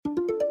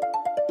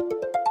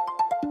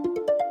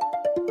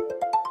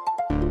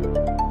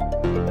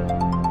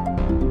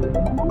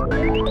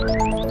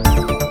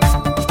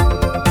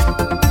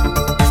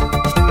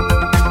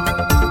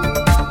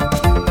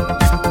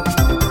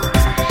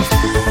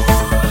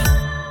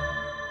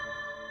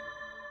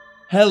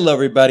Hello,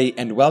 everybody,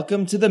 and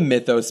welcome to the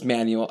Mythos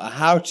Manual, a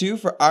how-to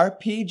for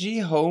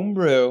RPG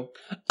homebrew.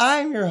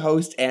 I'm your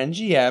host and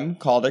GM,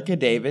 Calder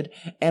David,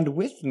 and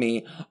with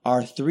me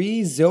are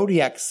three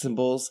zodiac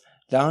symbols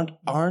that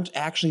aren't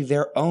actually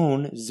their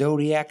own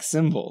zodiac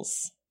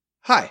symbols.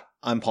 Hi,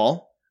 I'm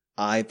Paul.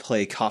 I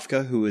play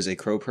Kafka, who is a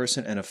crow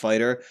person and a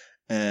fighter,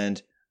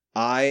 and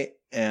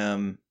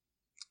I'm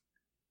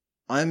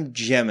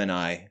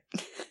Gemini.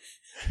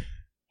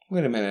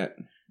 Wait a minute.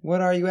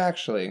 What are you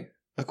actually?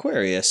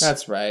 Aquarius.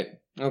 That's right.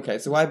 Okay,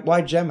 so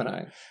why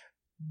Gemini?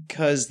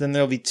 Because then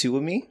there'll be two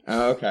of me.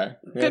 Oh, okay.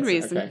 Good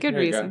reason. Okay, Good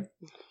here you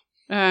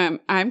reason.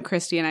 I'm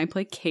Christy, and I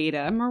play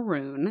Kata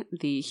Maroon,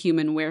 the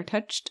human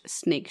wear-touched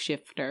snake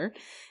shifter,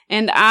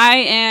 and I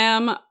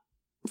am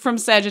from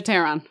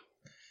Sagittarian.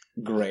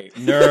 Great.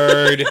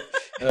 Nerd.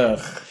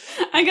 Ugh.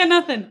 I got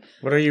nothing.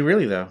 What are you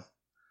really, though?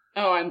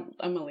 Oh, I'm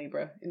a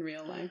Libra in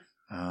real life.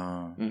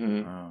 Oh.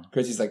 Mm-hmm. Oh.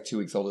 Chrissy's like 2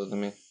 weeks older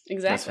than me.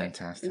 Exactly. That's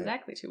fantastic.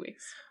 Exactly 2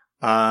 weeks.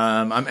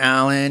 I'm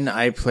Alan.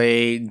 I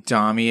play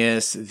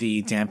Damius,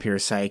 the Dampier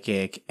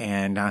Psychic,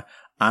 and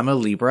I'm a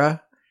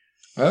Libra.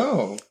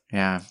 Oh.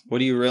 Yeah. What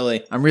are you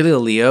really? I'm really a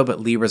Leo, but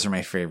Libras are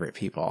my favorite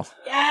people.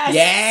 Yes.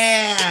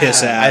 Yeah!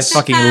 Kiss ass. I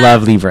fucking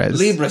love Libras.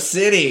 Libra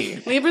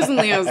City! Libras and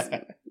Leos,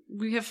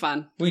 we have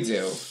fun. We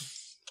do.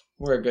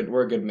 We're a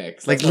good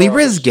mix. Like, That's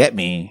Libras get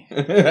me.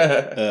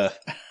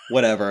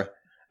 Whatever.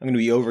 I'm going to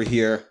be over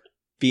here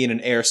being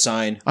an air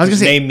sign. I was whose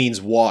gonna say- name means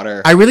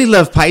water. I really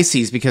love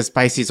Pisces because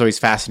Pisces always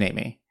fascinate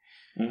me.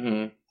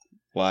 Mm-hmm.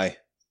 Why?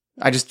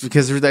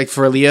 Because they're like,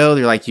 for a Leo,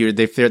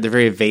 they're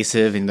very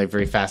evasive and like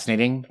very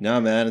fascinating. No,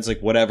 man. It's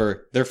like,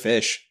 whatever. They're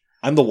fish.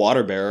 I'm the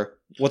water bearer.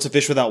 What's a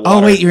fish without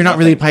water? Oh, wait, you're not Nothing.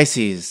 really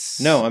Pisces.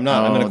 No, I'm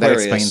not. I'm an That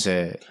Aquarius. explains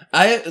it.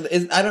 I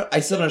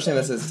still don't understand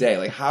this to this day.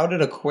 Like, how did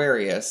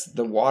Aquarius,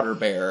 the water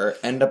bearer,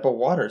 end up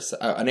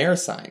an air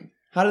sign?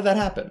 How did that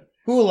happen?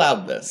 Who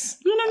allowed this?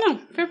 No.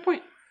 Fair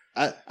point.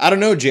 I don't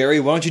know,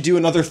 Jerry. Why don't you do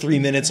another 3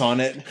 mintes on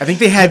it? I think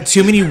they had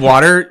too many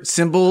water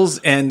symbols,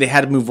 and they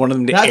had to move one of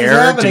them to That's what's air to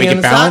happening make in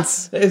it the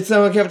balance. If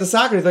someone came up to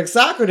Socrates, like,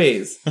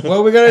 Socrates, what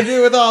are we going to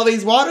do with all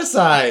these water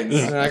signs?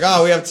 And like,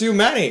 oh, we have too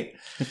many.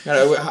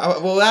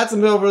 Well, add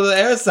some over the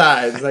air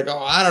signs. Like, oh,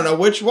 I don't know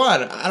which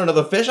one. I don't know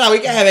the fish. Oh, we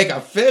can't make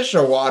a fish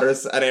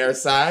an air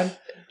sign.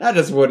 That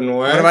just wouldn't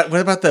work.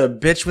 What about the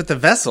bitch with the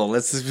vessel?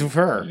 Let's move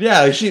her.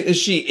 Yeah, is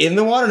she in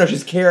the water? No,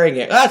 she's carrying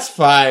it. That's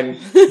fine.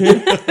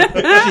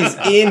 She's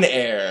in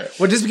air.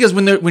 Well, just because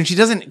when she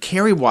doesn't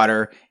carry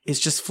water, it's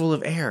just full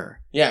of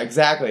air. Yeah,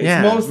 exactly.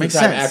 Yeah, It's most of the makes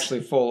time sense.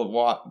 actually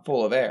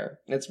full of air.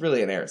 It's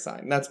really an air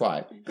sign. That's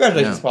why.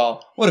 Congratulations, Yeah.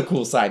 Paul. What a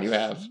cool sign you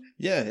have.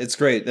 Yeah, it's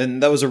great.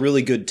 And that was a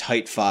really good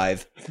tight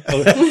 5.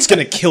 Oh, it's going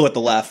to kill at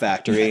the Laugh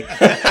Factory.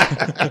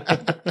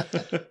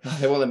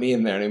 They won't let me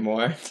in there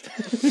anymore.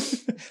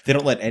 They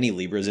don't let any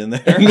Libras in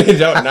there. They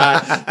don't.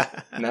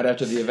 Not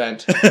after the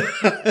event.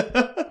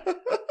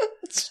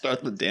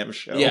 Start the damn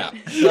show. Yeah.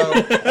 So,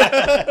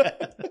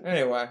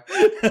 anyway,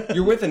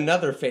 you're with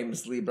another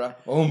famous Libra,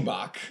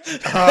 Ombach.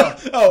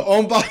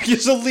 Ombach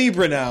is a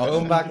Libra now.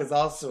 Ombach is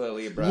also a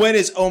Libra. When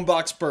is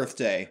Ombach's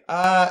birthday?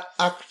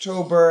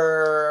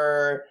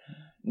 October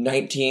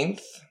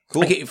 19th.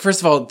 Cool. Okay, first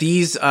of all,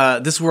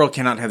 this world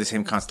cannot have the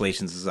same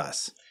constellations as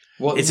us.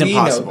 Well, It's we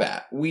impossible. know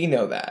that. We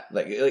know that.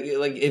 Like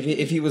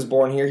if he was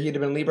born here, he'd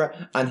have been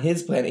Libra. On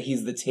his planet,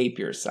 he's the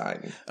Tapir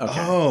sign. Okay,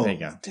 Oh, there you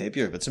go.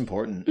 Tapir. That's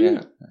important.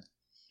 Yeah.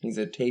 He's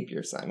a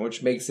Tapir sign,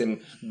 which makes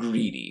him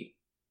greedy.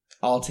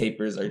 All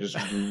tapirs are just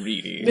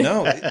greedy.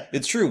 No,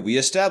 it's true. We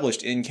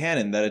established in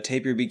canon that a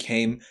tapir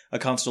became a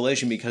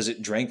constellation because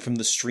it drank from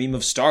the stream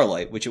of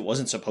starlight, which it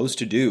wasn't supposed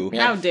to do.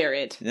 Yeah. How dare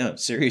it? No,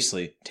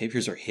 seriously.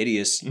 Tapirs are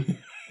hideous.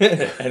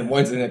 And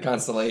one's in a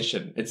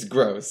constellation. It's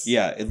gross.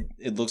 Yeah,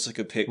 it looks like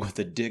a pig with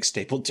a dick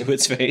stapled to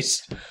its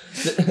face.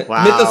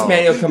 Wow. Mythos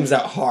Manual comes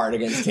out hard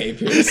against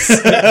tapirs.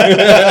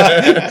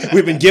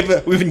 We've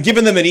been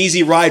giving them an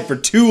easy ride for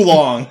too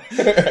long.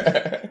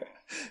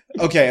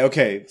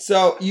 Okay.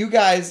 So you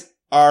guys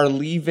are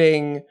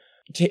leaving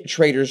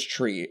Trader's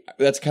Tree.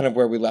 That's kind of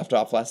where we left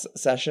off last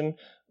session.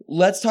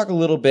 Let's talk a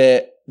little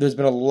bit. There's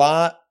been a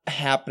lot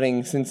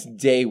happening since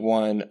day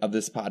one of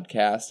this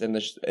podcast and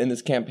in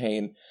this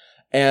campaign.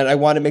 And I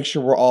want to make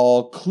sure we're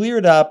all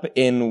cleared up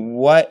in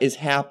what is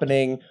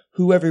happening,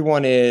 who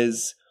everyone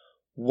is,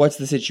 what's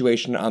the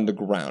situation on the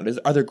ground.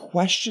 Are there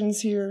questions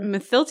here?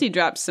 Mathilde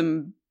dropped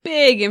some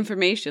big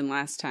information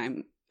last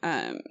time,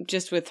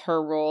 just with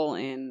her role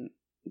in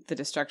the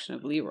destruction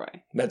of Leroy.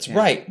 That's Yeah.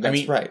 right.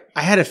 That's right.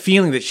 I had a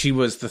feeling that she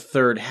was the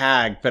third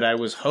hag, but I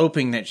was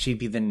hoping that she'd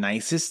be the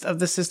nicest of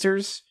the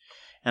sisters,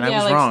 and I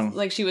was wrong.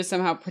 Like she was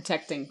somehow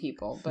protecting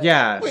people. But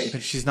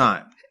But she's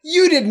not.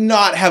 You did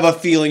not have a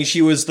feeling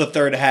she was the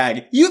third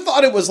hag. You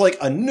thought it was like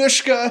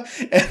Anushka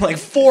and like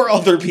 4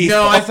 other people.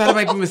 No, I thought it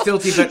might be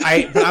Mathilde, but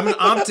I'm an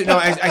optimist. No,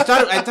 I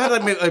thought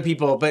it might be other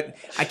people, but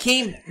I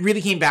came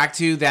back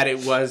to that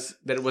it was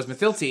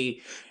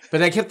Mathilde.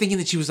 But I kept thinking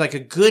that she was like a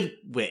good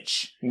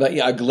witch. But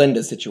yeah, a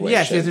Glinda situation.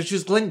 Yeah, she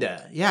was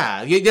Glinda.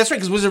 Yeah, that's right.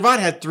 Because Wizard Vaught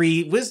had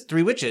three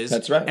witches.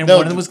 That's right. And No,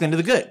 one of them was Glinda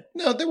the Good.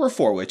 No, there were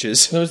 4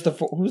 witches. Who was the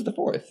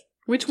fourth?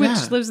 Which witch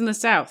Yeah. lives in the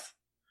south?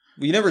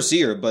 We never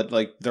see her, but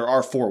like there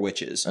are 4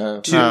 witches.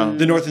 Oh.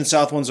 The north and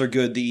south ones are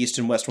good. The east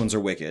and west ones are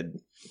wicked.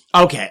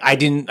 Okay, I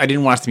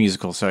didn't watch the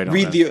musical, so I don't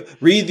know.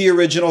 Read the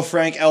original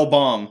Frank L.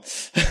 Baum.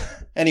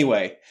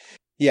 Anyway,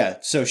 yeah.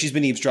 So she's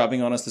been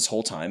eavesdropping on us this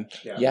whole time.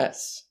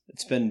 Yes.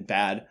 It's been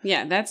bad.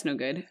 Yeah, that's no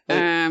good.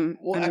 Well,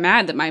 I'm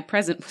mad that my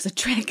present was a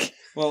trick.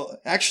 Well,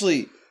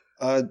 actually,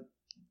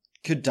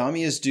 could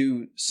Damias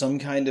do some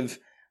kind of,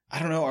 I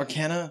don't know,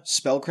 Arcana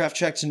spellcraft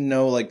check to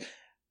know, like,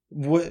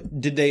 what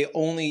did they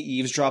only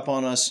eavesdrop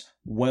on us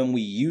when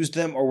we used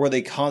them, or were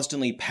they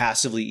constantly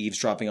passively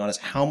eavesdropping on us?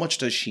 How much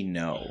does she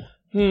know?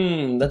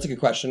 That's a good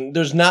question.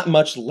 There's not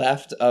much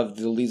left of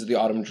the Leaves of the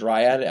Autumn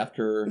Dryad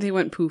after They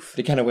went poof.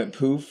 they kind of went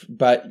poof,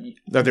 but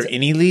Are there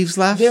any leaves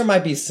left? there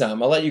might be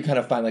some. I'll let you kind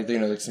of find, like, you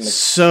know, like some, like,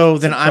 So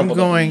then some I'm crumpled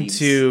up going leaves.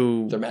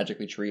 to. They're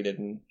magically treated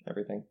and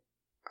everything.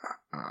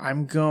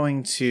 I'm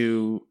It's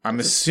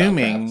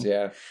assuming. spellcraft,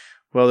 yeah.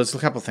 Well, there's a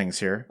couple things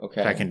here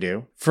Okay. that I can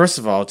do. First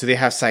of all, do they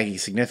have psychic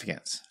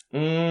significance?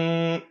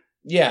 Yeah.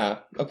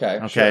 Okay.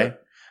 Okay. Sure.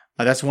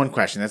 That's one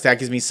question. That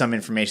gives me some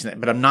information,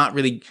 but I'm not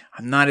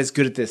as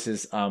good at this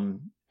as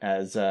Ulister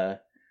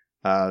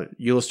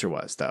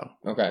was, though.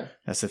 Okay.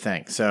 That's the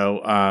thing. So,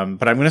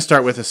 but I'm going to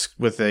start with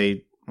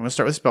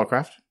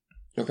spellcraft.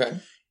 Okay.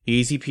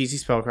 Easy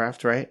peasy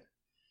spellcraft, right?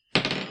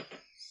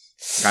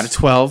 Got a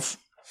 12.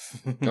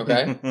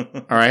 Okay.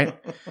 All right.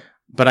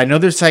 But I know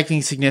they're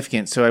psychic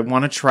significant, so I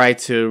want to try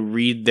to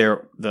read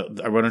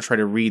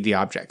the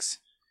objects.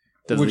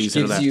 The Which leaves that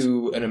are gives left.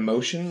 you an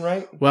emotion,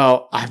 right?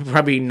 Well, I'm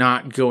probably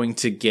not going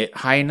to get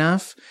high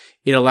enough.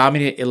 It allowed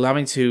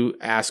me to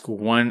ask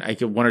one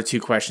or two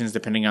questions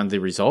depending on the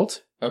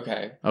result.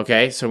 Okay.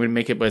 Okay, so I'm going to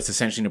make it, but it's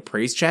essentially an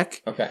appraise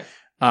check. Okay.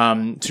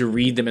 To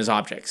read them as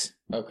objects.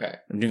 Okay.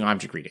 I'm doing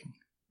object reading.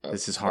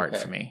 This is hard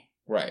Okay. for me,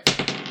 Right.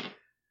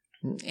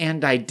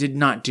 and I did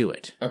not do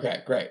it.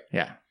 Okay. Great.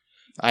 Yeah,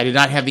 I did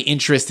not have the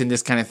interest in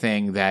this kind of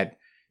thing that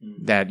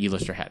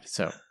Ulister had.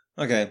 So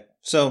Okay,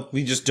 so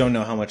we just don't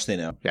know how much they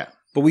know. Yeah.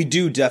 But we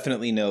do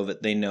definitely know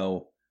that they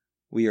know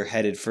we are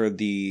headed for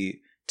the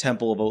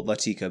Temple of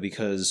Otlatika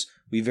because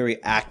we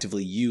very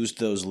actively used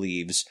those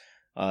leaves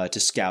to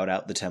scout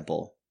out the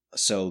temple.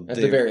 So At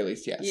the very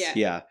least, yes. Yeah.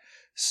 yeah.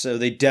 So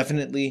they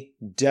definitely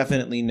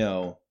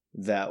know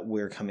that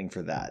we're coming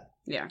for that,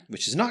 Yeah.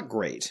 which is not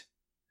great.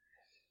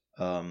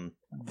 I'm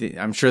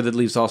sure that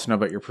leaves also know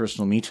about your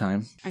personal me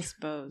time. I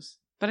suppose.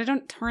 But I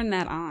don't turn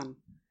that on.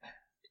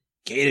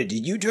 Kata,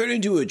 did you turn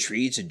into a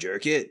tree to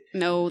jerk it?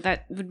 No,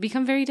 that would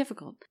become very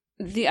difficult.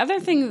 The other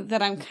thing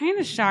that I'm kind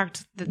of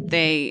shocked that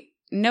they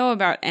know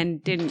about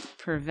and didn't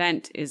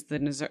prevent is the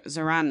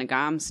Zoran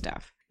Nagam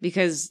stuff.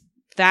 Because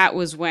that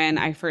was when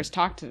I first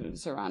talked to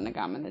Zoran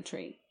Nagam in the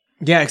tree.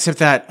 Yeah, except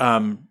that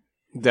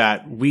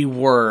that we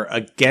were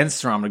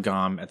against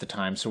Ramnagam at the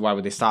time, so why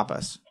would they stop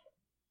us?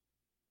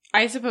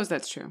 I suppose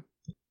that's true.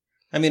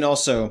 I mean,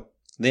 also,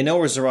 they know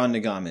where Zoran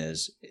Nagam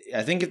is.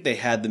 I think if they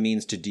had the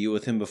means to deal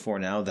with him before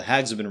now, the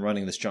hags have been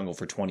running this jungle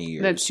for 20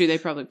 years. That's true. They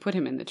probably put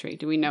him in the tree.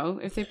 Do we know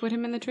if they put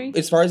him in the tree?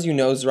 As far as you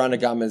know,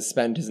 Zoranagam has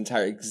spent his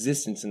entire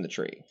existence in the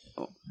tree.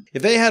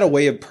 If they had a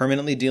way of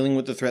permanently dealing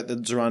with the threat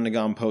that Zoran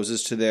Nagam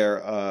poses to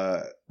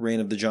their reign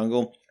of the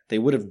jungle, they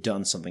would have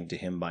done something to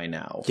him by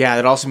now. Yeah,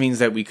 that also means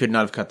that we could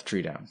not have cut the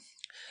tree down.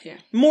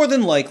 More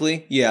than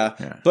likely, yeah.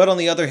 Yeah. But on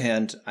the other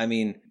hand, I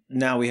mean,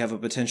 now we have a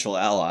potential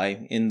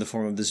ally in the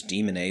form of this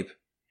demon ape.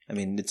 I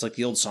mean, it's like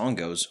the old song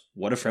goes,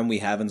 what a friend we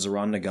have in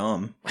Zoran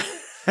Nagam.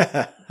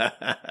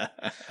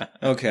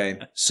 Okay,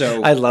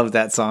 so... I love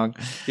that song.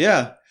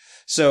 Yeah.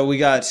 So we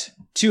got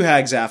 2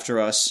 hags after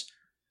us.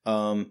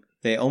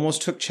 They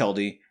almost took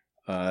Cheldy,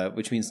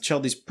 which means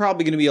Cheldy's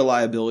probably going to be a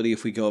liability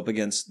if we go up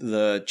against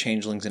the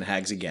changelings and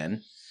hags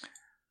again.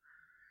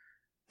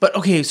 But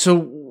okay, so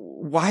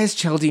why is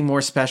Cheldy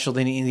more special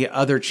than any of the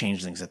other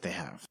changelings that they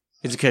have?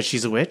 Is it because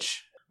she's a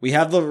witch? We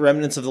have the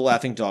remnants of the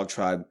Laughing Dog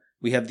tribe.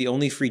 We have the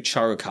only free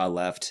Charuka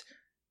left.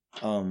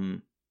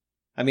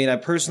 I mean, I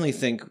personally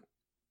think...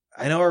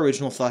 I know our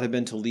original thought had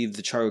been to leave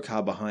the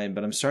Charuka behind,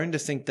 but I'm starting to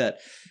think that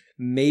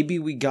maybe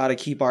we gotta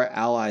keep our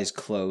allies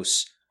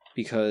close,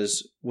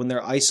 because when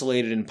they're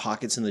isolated in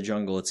pockets in the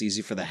jungle, it's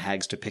easy for the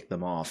hags to pick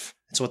them off.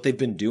 It's what they've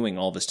been doing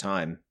all this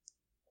time.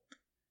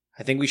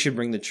 I think we should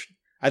bring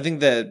I think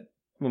that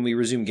when we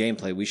resume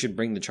gameplay, we should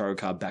bring the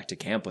Charuka back to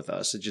camp with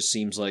us. It just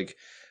seems like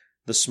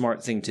the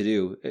smart thing to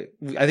do.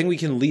 I think we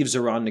can leave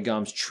Zoran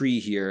Nagam's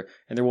tree here,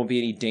 and there won't be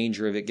any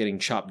danger of it getting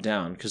chopped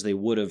down, because they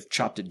would have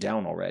chopped it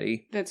down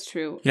already. That's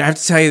true. You know, I have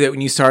to tell you that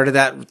when you started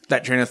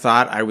that train of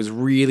thought, I was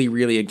really,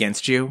 really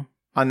against you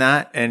on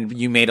that, and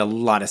you made a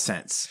lot of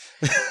sense.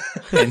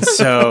 And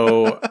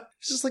so...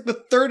 It's just like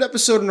the 3rd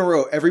episode in a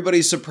row.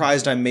 Everybody's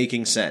surprised I'm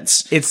making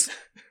sense. It's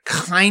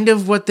kind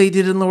of what they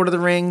did in Lord of the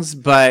Rings,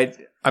 but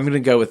I'm going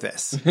to go with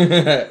this.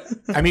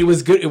 I mean, it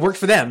was good. It worked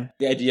for them.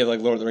 The idea of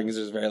like Lord of the Rings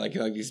is very like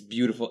these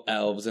beautiful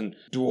elves and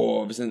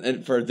dwarves,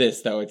 and for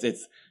this though, it's a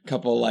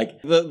couple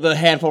like the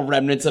handful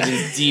remnants of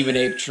these demon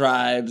ape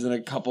tribes and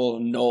a couple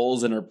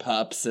gnolls and her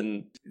pups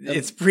and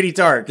It's pretty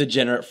dark.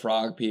 degenerate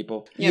frog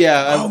people. Yep.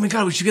 Yeah. Oh my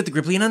god, we should get the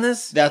Gripply in on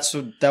this?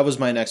 That was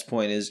my next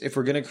point is if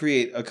we're going to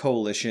create a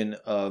coalition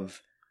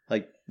of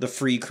like the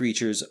free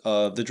creatures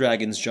of the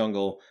Dragon's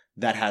Jungle,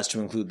 that has to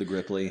include the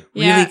Gripply.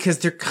 Yeah. Really? Because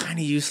they're kind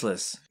of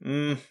useless.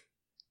 And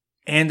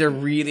they're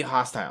really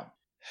hostile.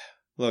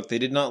 Look, they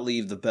did not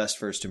leave the best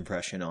first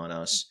impression on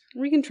us.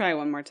 We can try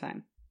one more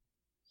time.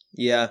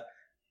 Yeah.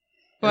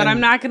 But And- I'm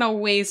not going to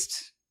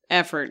waste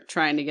effort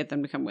trying to get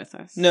them to come with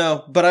us.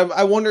 No, but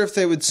I wonder if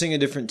they would sing a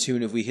different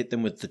tune if we hit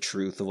them with the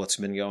truth of what's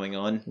been going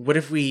on. What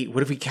if we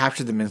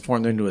captured them and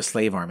formed them into a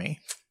slave army?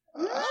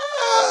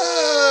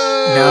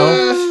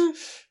 No.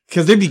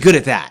 Because they'd be good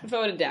at that.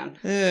 Vote it down.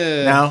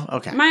 No?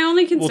 Okay. My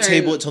only concern. We'll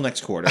table it till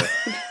next quarter.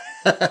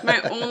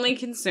 My only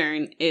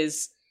concern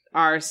is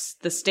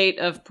the state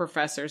of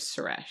Professor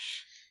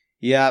Suresh.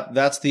 Yeah,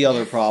 that's the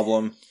other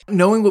problem.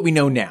 Knowing what we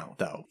know now,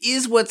 though,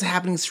 is what's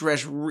happening to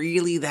Suresh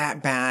really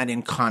that bad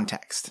in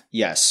context?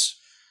 Yes.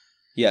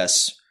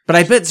 Yes. But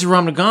I bet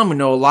Zaram Nagam would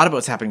know a lot about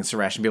what's happening to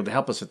Suresh and be able to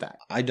help us with that.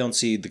 I don't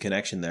see the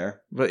connection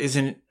there. But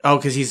isn't... Oh,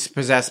 because he's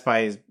possessed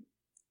by...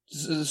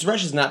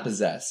 Suresh is not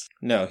possessed.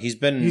 No, he's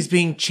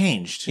being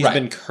changed. Right.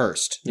 been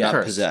cursed, Yeah. not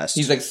Cursed. possessed.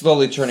 He's like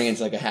slowly turning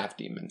into like a half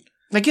demon.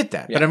 I get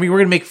that. Yeah. But I mean, we're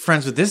going to make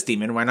friends with this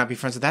demon. Why not be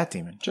friends with that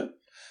demon? Sure.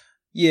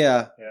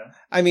 Yeah. Yeah.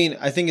 I mean,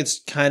 I think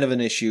it's kind of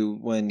an issue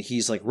when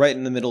he's like right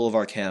in the middle of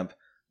our camp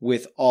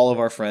with all of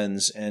our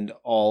friends and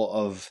all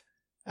of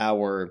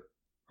our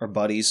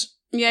buddies.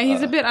 Yeah,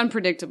 he's a bit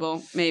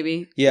unpredictable,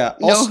 maybe. Yeah.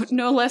 Also,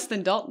 No less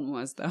than Dalton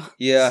was, though.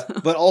 yeah.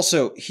 But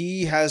also,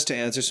 he has to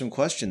answer some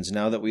questions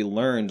now that we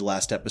learned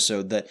last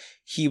episode that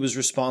he was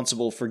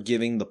responsible for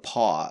giving the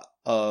paw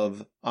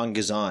of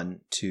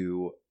Angazan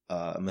to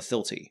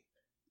Mathilti.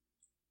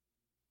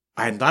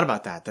 I hadn't thought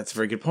about that. That's a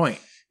very good point.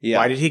 Yeah.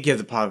 Why did he give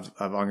the paw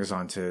of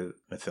Angazan to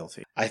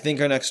Mathilti? I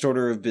think our next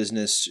order of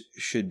business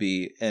should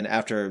be, and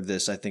after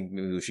this, I think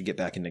maybe we should get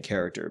back into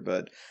character,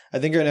 but I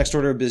think our next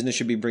order of business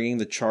should be bringing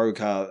the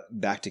Charuka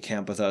back to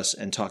camp with us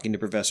and talking to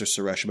Professor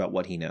Suresh about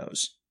what he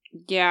knows.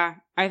 Yeah,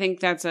 I think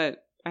that's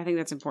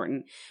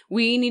important.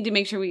 We need to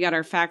make sure we got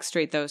our facts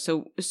straight, though.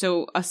 So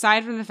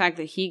aside from the fact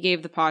that he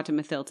gave the paw to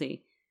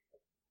Mathilti,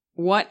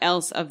 what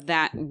else of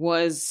that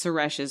was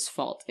Suresh's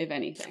fault, if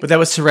anything? But that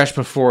was Suresh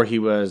before he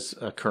was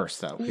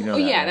cursed, though. You know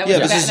that, right? That Yeah,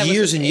 was this is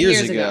years and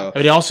years ago.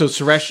 But also,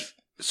 Suresh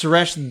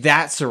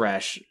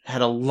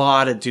had a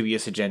lot of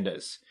dubious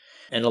agendas.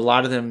 And a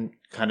lot of them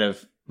kind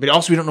of... But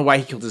also, we don't know why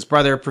he killed his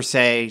brother, per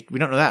se. We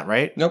don't know that,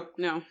 right? Nope.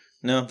 No.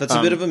 No, that's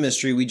a bit of a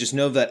mystery. We just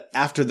know that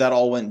after that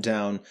all went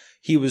down,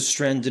 he was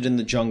stranded in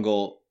the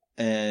jungle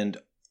and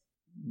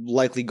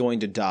likely going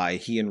to die,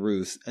 he and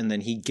Ruth, and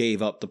then he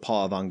gave up the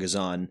paw of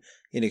Angazan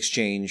in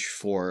exchange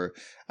for,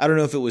 I don't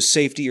know if it was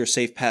safety or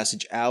safe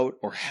passage out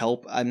or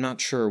help. I'm not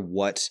sure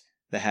what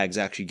the hags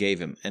actually gave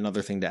him.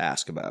 Another thing to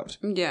ask about.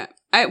 Yeah.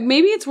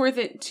 Maybe it's worth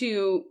it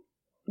to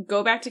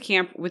go back to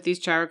camp with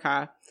these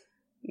Charuka,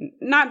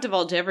 not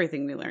divulge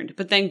everything we learned,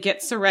 but then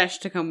get Suresh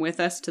to come with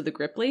us to the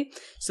Gripply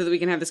so that we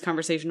can have this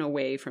conversation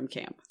away from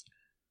camp.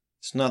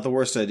 It's not the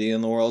worst idea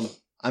in the world.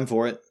 I'm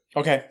for it.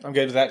 Okay, I'm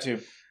good with that, too.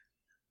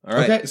 All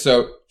right. Okay,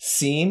 so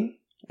scene.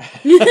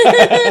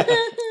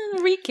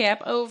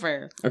 Recap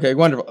over. Okay,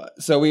 wonderful.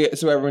 So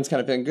everyone's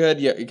kind of feeling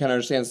good. You kind of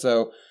understand.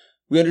 So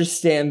we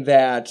understand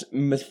that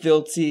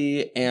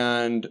Mathilti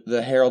and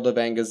the Herald of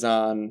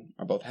Angazan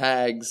are both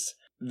hags.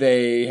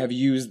 They have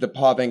used the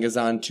paw of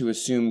Angazan to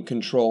assume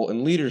control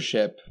and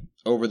leadership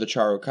over the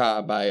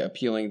Charuka by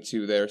appealing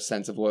to their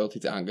sense of loyalty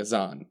to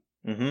Angazan.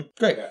 Mm-hmm.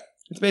 Great.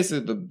 It's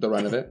basically the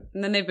run of it.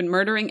 And then they've been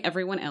murdering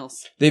everyone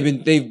else. They've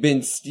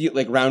been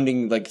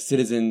rounding like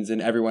citizens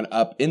and everyone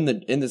up in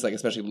this like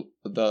especially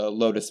the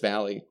Lotus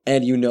Valley.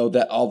 And you know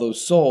that all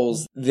those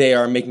souls they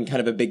are making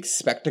kind of a big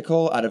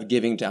spectacle out of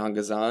giving to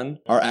Angazan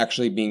are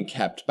actually being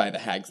kept by the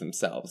hags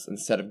themselves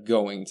instead of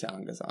going to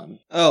Angazan.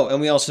 Oh, and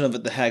we also know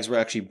that the hags were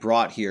actually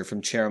brought here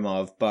from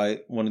Cheremov by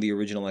one of the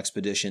original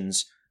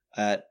expeditions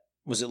at,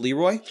 was it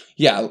Leroy?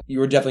 Yeah, you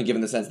were definitely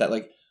given the sense that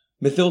like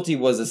Mathilti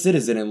was a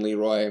citizen in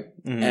Leroy,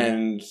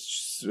 and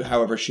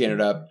however she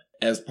ended up,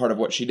 as part of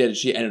what she did,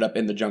 she ended up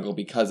in the jungle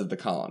because of the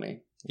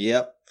colony.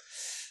 Yep.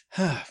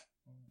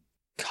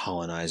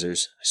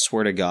 Colonizers. I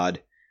swear to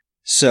God.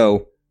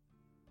 So,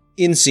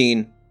 in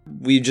scene,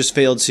 we just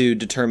failed to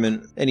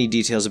determine any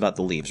details about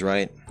the leaves,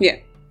 right? Yeah.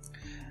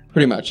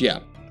 Pretty much, yeah.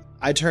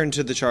 I turned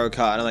to the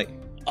Charuka and I'm like,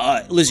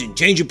 listen,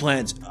 change your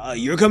plans.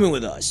 You're coming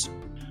with us.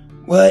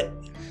 What?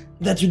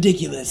 That's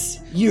ridiculous.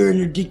 You're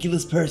an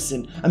ridiculous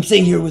person. I'm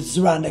staying here with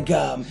Zaran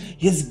Nagam.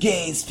 His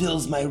gaze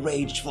fills my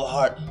rageful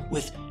heart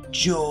with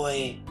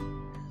joy.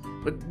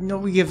 But no,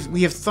 we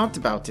have thought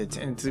about it,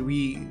 and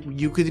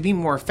you could be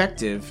more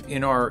effective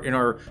in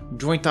our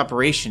joint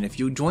operation if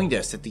you joined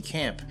us at the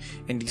camp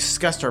and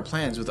discussed our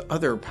plans with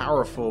other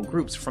powerful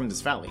groups from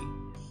this valley.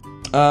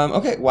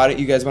 Okay, why don't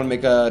you guys want to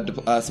make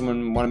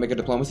someone want to make a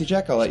diplomacy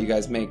check? I'll let you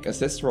guys make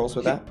assist rolls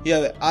with that.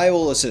 Yeah, I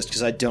will assist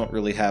because I don't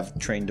really have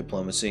trained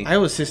diplomacy. I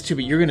will assist too,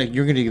 but you're gonna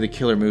do the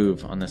killer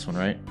move on this one,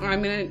 right?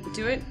 I'm gonna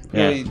do it.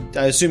 Yeah.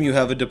 I assume you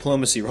have a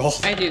diplomacy roll.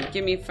 I do.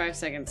 Give me 5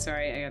 seconds.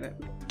 Sorry, I got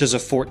it. Does a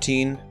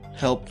 14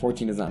 help?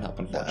 14 does not help,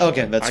 unfortunately.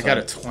 Okay, that's I fine. got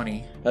a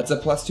 20. That's a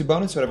 +2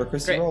 bonus, whatever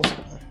Christy Great. rolls.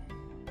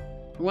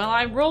 Well,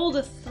 I rolled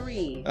a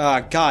 3.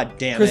 God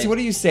damn Christy, it. what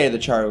do you say to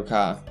the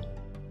Charuka?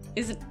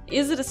 Is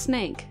it a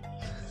snake?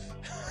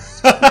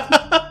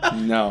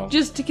 No.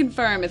 Just to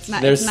confirm, it's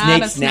not. They're it's not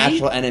a snakes' snake?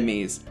 natural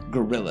enemies.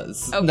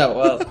 Gorillas. Okay. No,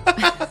 well,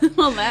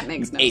 Well, that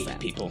makes no ape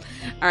sense. people.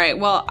 All right.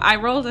 Well, I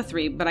rolled a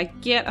 3, but I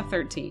get a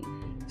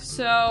 13.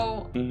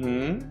 So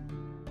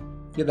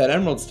Mm-hmm. Get that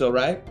emerald still,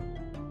 right?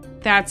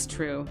 that's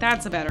true.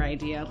 That's a better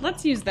idea.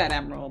 Let's use that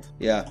emerald.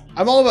 Yeah.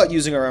 I'm all about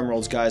using our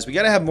emeralds, guys. We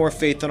gotta have more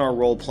faith in our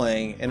role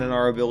playing and in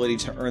our ability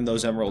to earn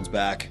those emeralds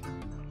back.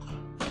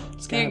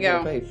 Just There you gotta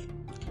have go. a little faith.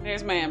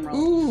 There's my emerald.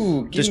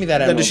 Ooh, give me that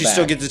Then emerald does she back.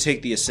 still get to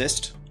take the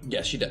assist?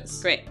 Yes, she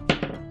does. Great.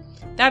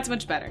 That's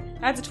much better.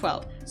 That's a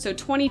 12. So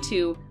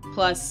 22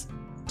 plus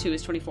 2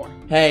 is 24.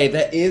 Hey,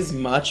 that is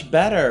much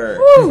better.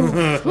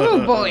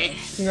 Oh boy.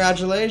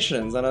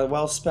 Congratulations on a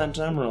well-spent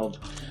emerald.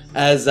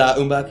 As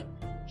Umbak.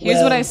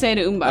 Here's what I say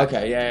to Umbak.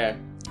 Okay, yeah.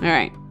 All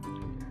right.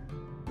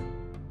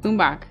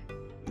 Umbak,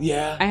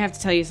 Yeah. I have to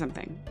tell you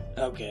something.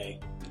 Okay.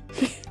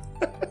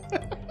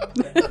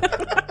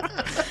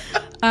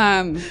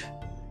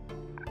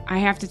 I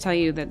have to tell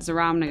you that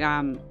Zaram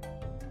Nagam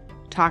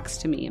talks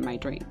to me in my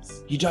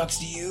dreams. He talks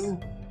to you?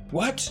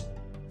 What?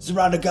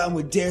 Zaranagan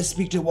would dare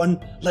speak to one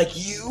like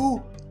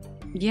you?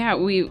 Yeah,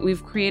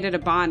 we've created a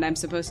bond. I'm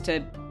supposed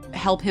to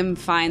help him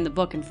find the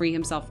book and free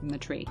himself from the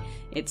tree.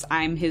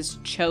 I'm his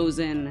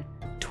chosen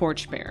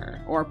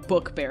torchbearer, or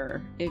book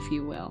bearer, if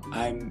you will.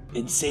 I'm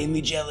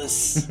insanely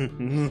jealous.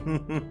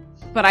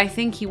 But I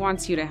think he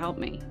wants you to help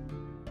me.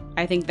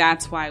 I think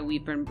that's why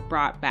we've been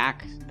brought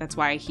back. That's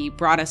why he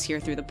brought us here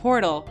through the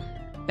portal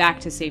back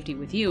to safety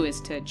with you,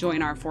 is to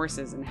join our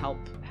forces and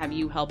have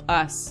you help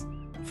us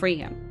free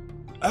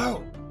him.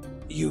 Oh,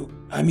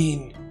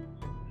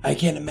 I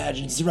can't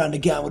imagine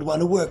Zaranagan would want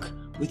to work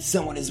with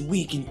someone as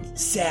weak and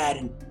sad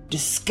and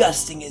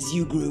disgusting as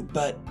you group,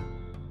 but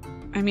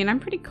I mean, I'm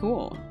pretty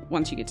cool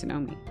once you get to know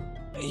me.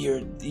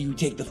 you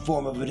take the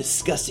form of a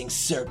disgusting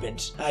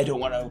serpent. I don't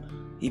want to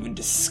even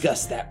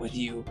discuss that with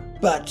you,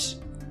 but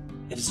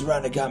if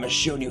Zaranagan has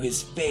shown you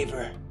his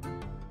favor,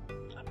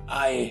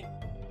 I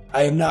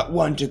am not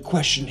one to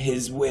question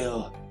his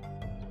will.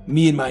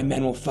 Me and my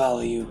men will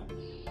follow you.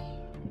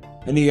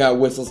 And he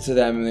whistles to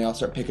them, and they all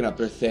start picking up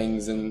their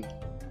things and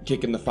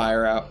kicking the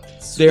fire out.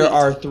 Sweet. There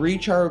are 3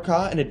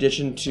 Charuka in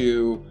addition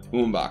to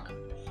Umbak.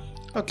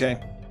 Okay.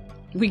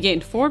 We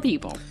gained 4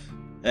 people.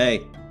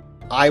 Hey,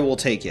 I will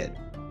take it.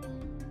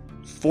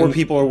 4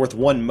 people are worth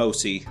 1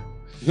 Mosi.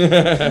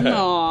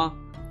 Aw.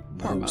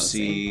 Poor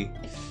Mosi. Mosi.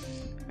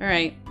 All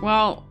right.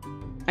 Well,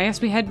 I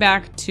guess we head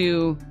back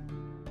to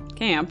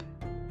camp.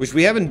 Which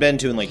we haven't been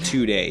to in like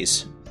 2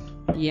 days.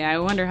 Yeah, I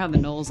wonder how the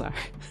gnolls are.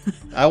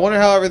 I wonder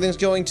how everything's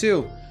going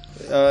too.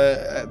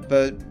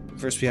 But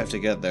first we have to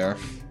get there.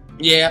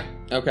 Yeah.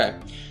 Okay.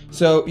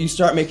 So you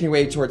start making your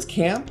way towards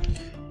camp.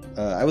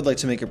 I would like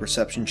to make a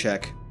perception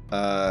check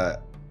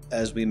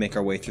as we make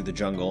our way through the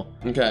jungle.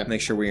 Okay.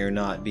 Make sure we are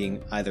not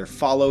being either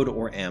followed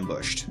or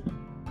ambushed.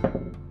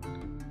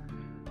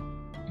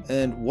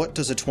 And what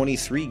does a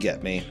 23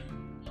 get me?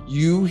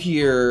 You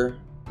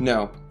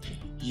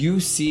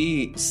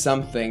see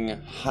something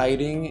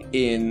hiding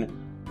in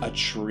a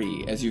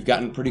tree. As you've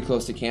gotten pretty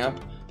close to camp,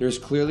 there's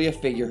clearly a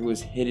figure who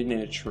is hidden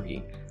in a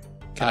tree,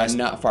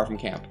 not far from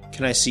camp.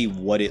 Can I see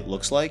what it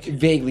looks like?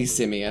 Vaguely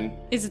simian.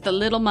 Is it the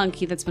little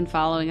monkey that's been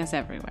following us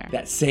everywhere?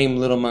 That same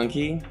little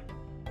monkey?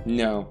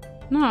 No.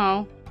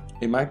 No.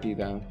 It might be,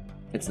 though.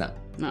 It's not.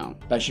 No.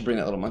 But I should bring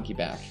that little monkey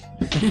back.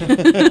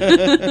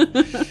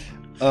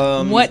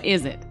 What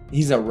is it?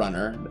 He's a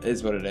runner,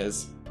 is what it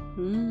is.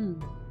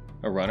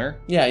 A runner?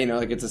 Yeah,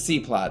 like it's a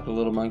C plot, the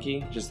little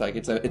monkey. Just like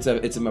it's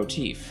a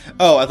motif.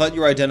 Oh, I thought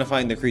you were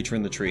identifying the creature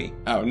in the tree.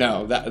 Oh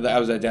no, that I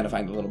was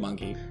identifying the little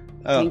monkey.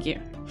 Oh, Thank you.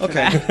 for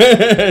okay.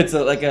 that. It's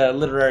like a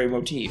literary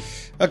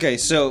motif. Okay,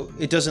 so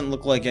it doesn't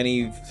look like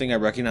anything I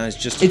recognize.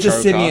 Just It's a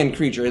Charuka. simian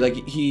creature. Like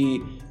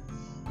he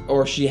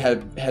or she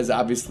has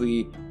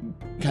obviously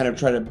kind of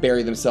tried to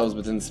bury themselves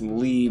within some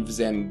leaves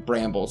and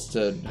brambles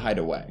to hide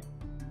away.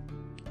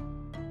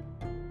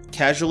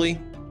 Casually,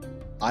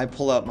 I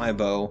pull out my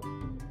bow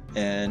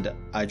and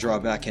I draw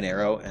back an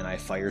arrow and I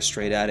fire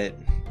straight at it.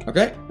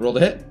 Okay, roll the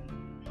hit.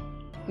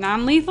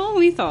 Non-lethal?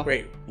 Lethal.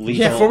 Wait.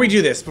 Lethal. Before we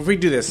do this,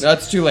 No,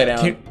 it's too late,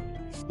 Alan.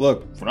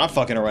 Look, we're not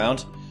fucking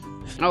around.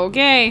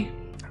 Okay.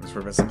 I was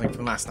worried about something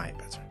from last night.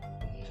 That's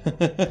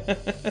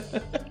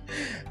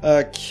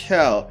right.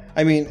 Cal,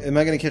 I mean, am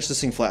I going to catch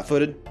this thing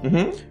flat-footed?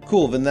 Mm-hmm.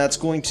 Cool, then that's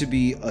going to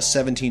be a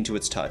 17 to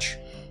its touch.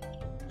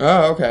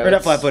 Oh, okay. Or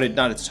not flat-footed,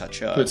 not its touch.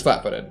 So it's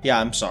flat-footed. Yeah,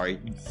 I'm sorry.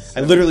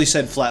 I literally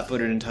said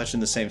flat-footed and touch in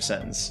the same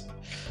sentence.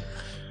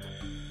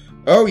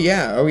 Oh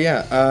yeah.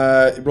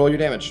 Roll your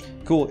damage.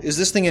 Cool. Is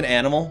this thing an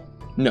animal?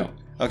 No.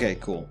 Okay,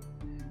 cool.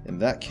 In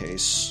that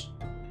case,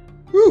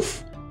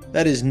 oof,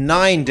 that is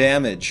 9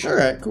 damage. All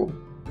right, cool.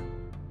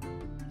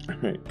 All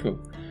right, cool.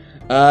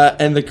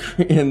 And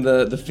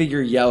the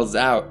figure yells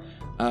out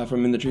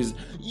from in the trees,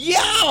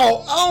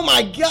 "Yow! Oh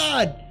my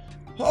God!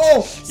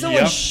 Oh,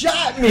 someone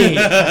shot me!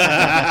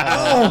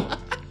 Oh,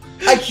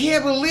 I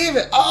can't believe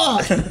it! Oh,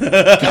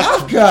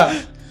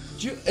 Kafka!"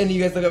 And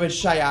you guys look up at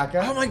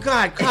Shayaka. Oh my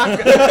God,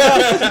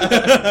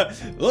 Kafka.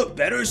 Look,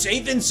 better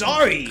safe than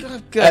sorry.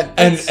 Good.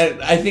 And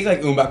I think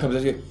like Umbach comes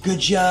up to you. Good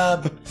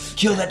job.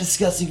 Kill that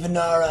disgusting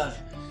Venara.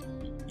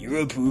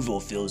 Your approval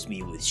fills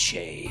me with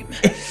shame.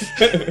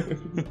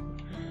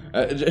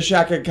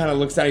 Shaka kind of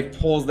looks down. He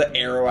pulls the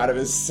arrow out of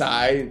his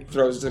side,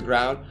 throws it to the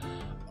ground.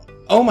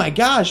 Oh my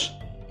gosh!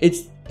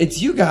 It's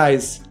you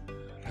guys.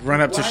 I run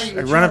up to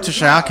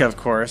Shayaka, of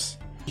course.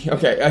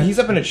 Okay, he's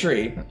up in a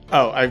tree.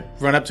 Oh, I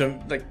run up to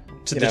him like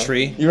To the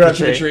tree. You run up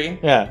to the tree.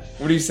 Yeah.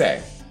 What do you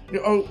say?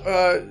 Oh,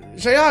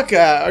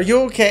 Shayaka, are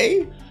you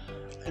okay?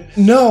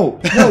 No,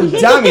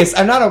 Damius,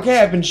 I'm not okay.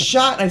 I've been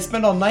shot and I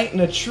spent all night in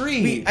a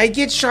tree. I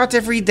get shot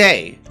every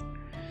day.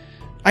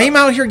 I am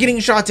out here getting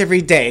shot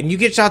every day, and you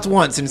get shot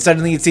once, and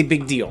suddenly it's a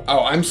big deal.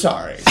 Oh, I'm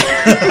sorry.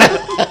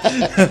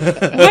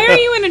 Why are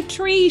you in a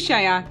tree,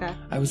 Shayaka?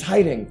 I was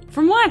hiding.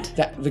 From what?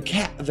 The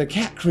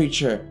cat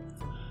creature.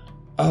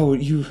 Oh,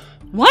 you...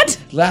 What?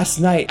 Last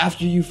night,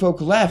 after you folk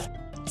left,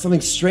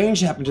 something strange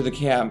happened to the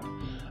camp.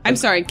 I'm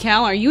sorry,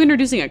 Cal, are you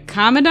introducing a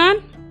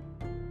Commodon?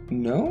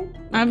 No?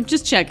 I'm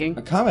just checking.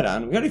 A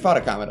Commodon? We already fought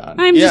a Commodon.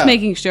 I'm Yeah. just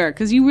making sure,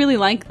 because you really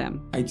like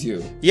them. I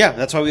do. Yeah,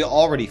 that's why we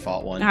already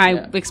fought one.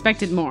 I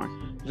expected more.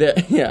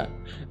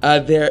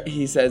 There,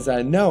 he says,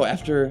 no,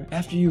 after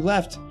you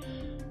left,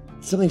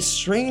 something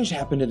strange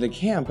happened in the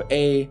camp.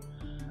 A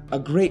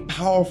great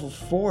powerful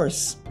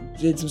force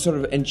did some sort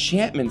of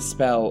enchantment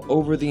spell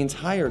over the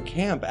entire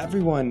camp.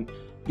 Everyone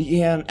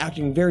began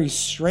acting very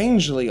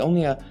strangely.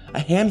 Only a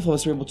handful of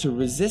us were able to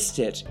resist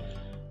it.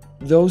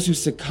 Those who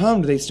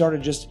succumbed,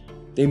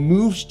 they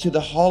moved to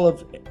the Hall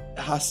of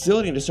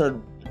Hostility and just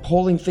started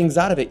pulling things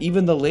out of it.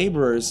 Even the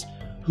laborers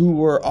who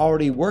were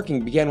already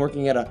working began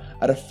working at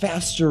a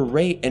faster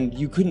rate, and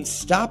you couldn't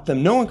stop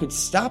them. No one could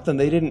stop them.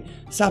 They didn't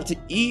stop to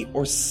eat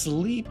or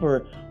sleep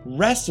or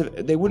rest.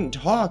 They wouldn't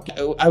talk.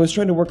 I was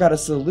trying to work out a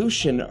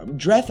solution,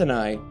 Dreth and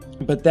I,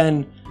 but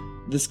then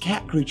this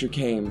cat creature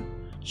came.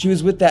 She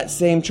was with that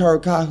same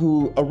Charuka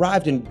who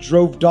arrived and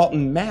drove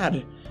Dalton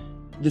mad.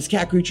 This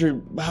cat creature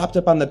hopped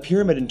up on the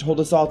pyramid and told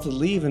us all to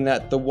leave, and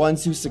that the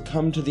ones who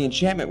succumbed to the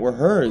enchantment were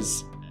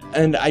hers.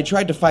 And I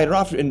tried to fight it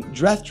off, and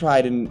Dreth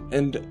tried,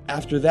 and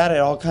after that it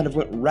all kind of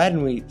went red,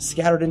 and we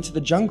scattered into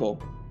the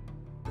jungle.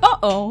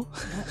 Uh-oh.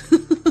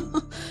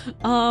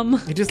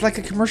 It is like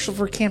a commercial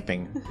for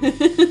camping.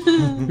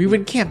 We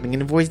went camping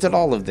and avoided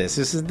all of this.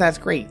 That's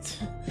great.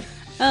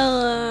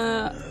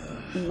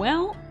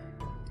 Well,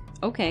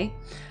 okay.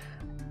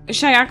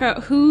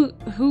 Shayaka,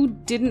 who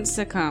didn't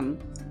succumb?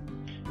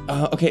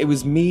 Okay, it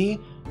was me,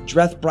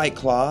 Dreth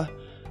Brightclaw,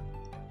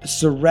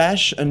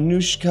 Suresh,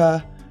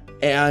 Anushka,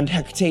 and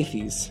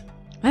Hectathes.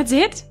 That's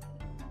it?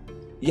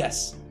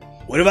 Yes.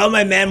 What about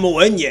my man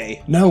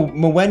Moenye? No,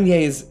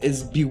 Moenye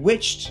is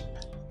bewitched.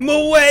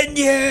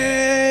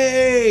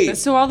 Moenye!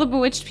 So all the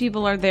bewitched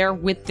people are there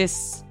with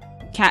this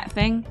cat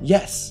thing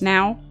Yes.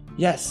 now?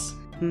 Yes.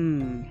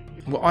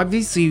 Well,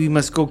 obviously we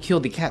must go kill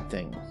the cat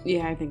thing.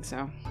 Yeah, I think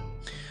so.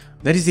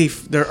 That is the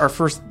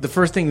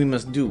first thing we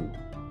must do,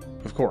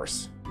 of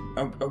course.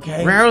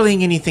 Okay.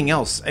 Rallying anything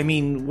else. I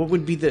mean, what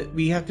would be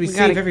we have to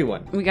save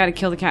everyone. We gotta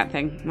kill the cat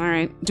thing. All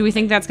right. Do we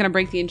think that's gonna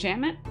break the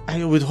enchantment?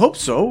 I would hope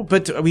so,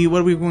 but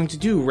what are we going to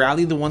do?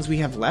 Rally the ones we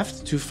have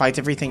left to fight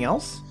everything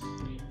else?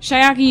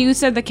 Shayaka, you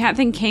said the cat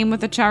thing came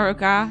with the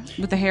Charuka,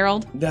 with the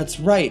herald? That's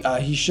right.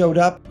 He showed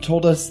up,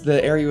 told us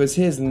the area was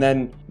his, and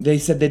then they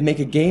said they'd make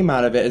a game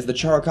out of it as the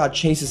Charuka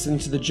chased us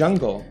into the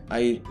jungle.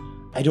 I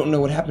don't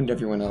know what happened to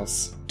everyone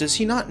else. Does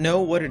he not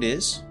know what it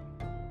is?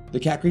 The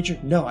cat creature?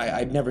 No,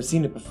 I'd never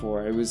seen it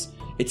before.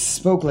 It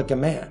spoke like a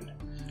man.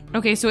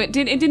 Okay, so it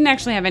didn't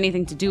actually have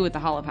anything to do with the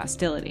Hall of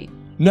Hostility.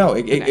 No,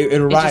 it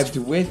arrived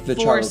just with the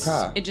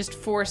Charuka. It just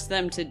forced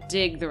them to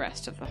dig the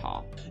rest of the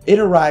hall. It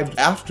arrived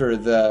after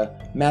the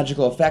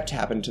magical effect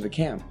happened to the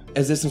camp,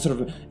 as if some sort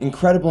of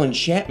incredible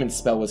enchantment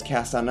spell was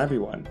cast on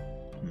everyone.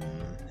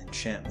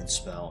 Enchantment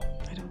spell.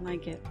 I don't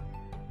like it.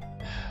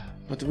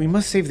 But we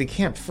must save the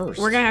camp first.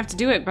 We're gonna have to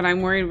do it, but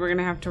I'm worried we're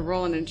gonna have to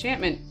roll an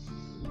enchantment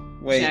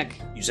Wait, check.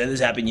 You said this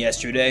happened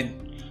yesterday,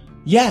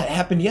 Yeah, it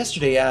happened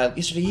yesterday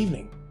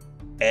evening.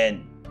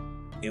 and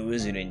it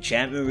was an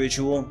enchantment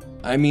ritual?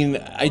 I mean,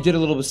 I did a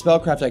little bit of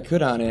spellcraft I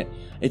could on it.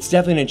 It's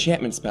definitely an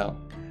enchantment spell.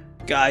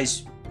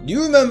 Guys, do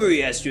you remember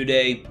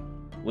yesterday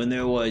when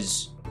there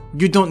was...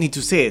 You don't need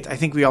to say it. I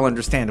think we all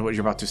understand what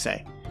you're about to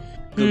say.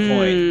 Good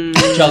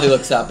point. Charlie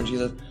looks up and she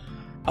says,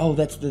 "Oh,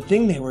 that's the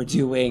thing they were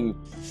doing."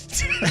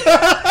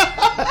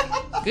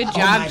 Good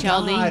job,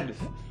 Cheldy. God.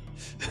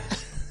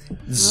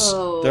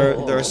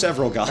 There are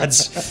several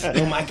gods.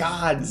 Oh my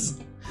gods.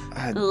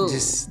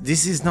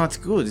 This is not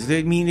good.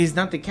 I mean, it's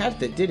not the cat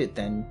that did it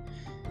then.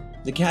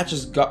 The cat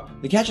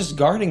just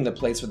guarding the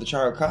place for the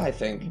Charoka, I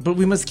think. But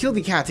we must kill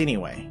the cat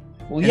anyway.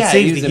 Well, And yeah,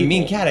 save he's the a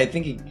mean people. cat. I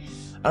think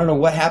I don't know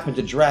what happened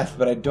to Dreth,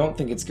 but I don't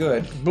think it's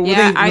good. But will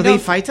Yeah, I they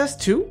don't- fight us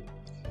too?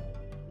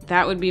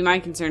 That would be my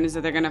concern, is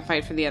that they're going to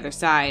fight for the other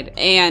side,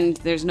 and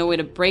there's no way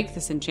to break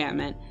this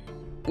enchantment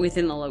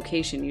within the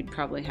location. You'd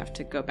probably have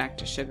to go back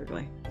to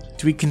Sugarglade.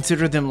 Do we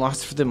consider them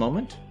lost for the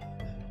moment?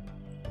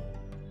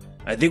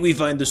 I think we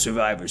find the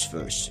survivors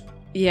first.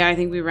 Yeah, I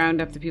think we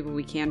round up the people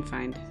we can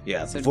find.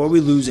 Yeah, So before we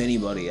lose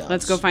anybody else.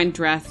 let's go find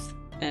Dreth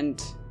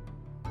and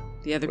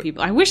the other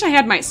people. I wish I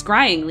had my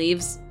scrying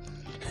leaves.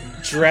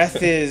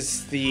 Dreth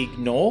is the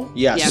gnoll?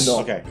 Yes. Yes. No.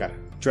 Okay, got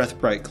it. Dreth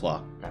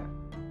Brightclaw.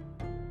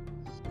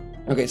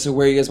 Okay, so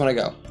where you guys want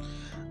to go?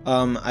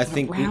 I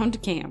think.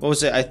 Round camp. What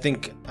was it? I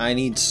think I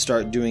need to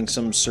start doing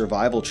some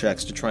survival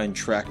checks to try and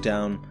track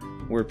down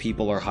where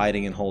people are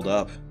hiding and hold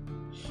up.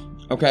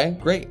 Okay,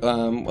 great.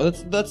 Well,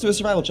 let's do a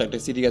survival check to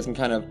see if you guys can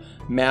kind of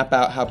map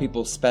out how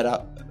people sped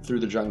up through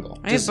the jungle.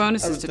 I have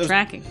bonuses to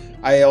tracking.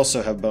 I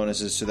also have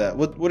bonuses to that.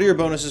 What are your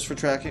bonuses for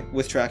tracking?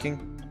 With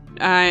tracking?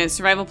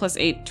 Survival plus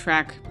 8,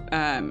 track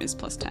is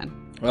plus 10.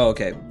 Oh,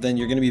 okay. Then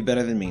you're going to be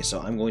better than me, so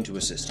I'm going to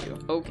assist you.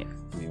 Okay.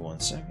 Give me 1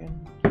 second.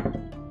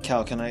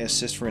 Cal, can I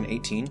assist for an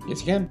 18? Yes,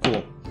 you can.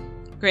 Cool.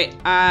 Great.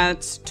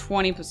 It's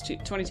 20 plus 2,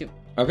 22.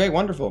 Okay,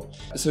 wonderful.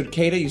 So,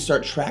 Kata, you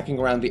start tracking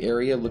around the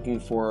area looking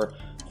for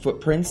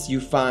footprints. You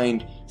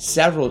find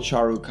several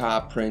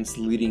Charuka prints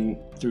leading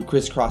through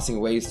crisscrossing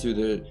ways through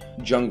the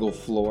jungle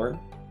floor.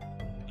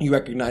 You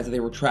recognize that they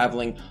were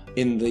traveling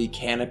in the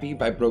canopy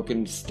by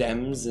broken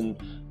stems and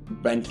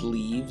bent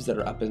leaves that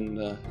are up in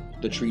the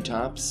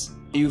treetops.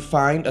 You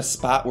find a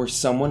spot where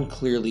someone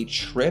clearly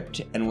tripped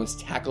and was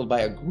tackled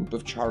by a group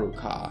of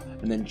Charuka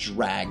and then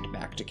dragged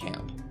back to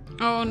camp.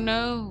 Oh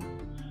no.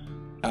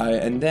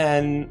 And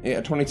then,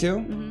 22?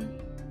 Mm-hmm.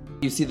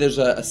 You see there's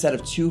a set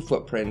of 2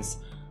 footprints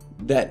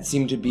that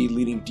seem to be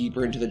leading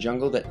deeper into the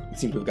jungle that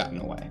seem to have gotten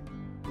away.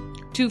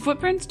 2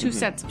 footprints? 2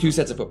 sets? 2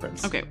 sets of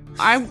footprints. Okay.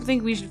 I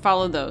think we should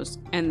follow those,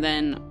 and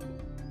then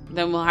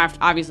we'll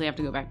obviously have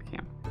to go back to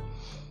camp.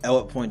 At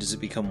what point does it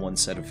become 1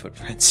 set of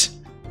footprints?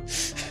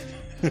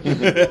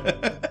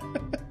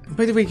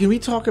 By the way, can we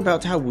talk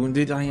about how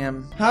wounded I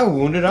am? How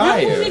wounded are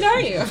you?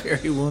 are you?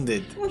 Very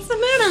wounded. What's the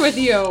matter with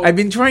you? I've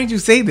been trying to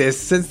say this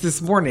since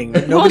this morning,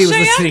 but nobody was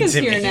Shayak listening is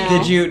to here me.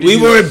 now. Did We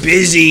you- were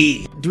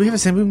busy. Do we have a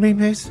senbu bean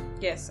paste?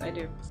 Yes, I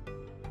do.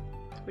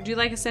 Would you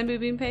like a senbu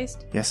bean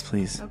paste? Yes,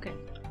 please. Okay.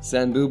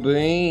 Senbu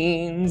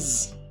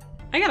beans.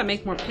 I gotta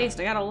make more paste.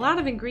 I got a lot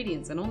of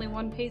ingredients and only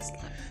 1 paste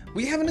left.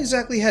 We haven't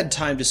exactly had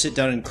time to sit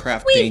down and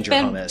craft We've danger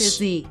been hummus.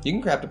 busy. You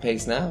can craft a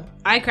paste now.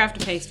 I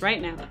craft a paste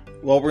right now.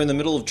 While we're in the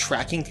middle of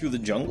tracking through the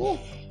jungle?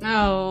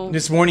 Oh.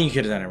 This morning you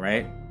could have done it,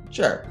 right?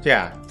 Sure.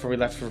 Yeah, before we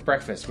left for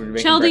breakfast. We were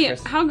making Shelby,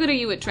 breakfast. how good are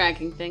you at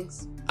tracking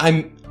things?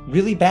 I'm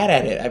really bad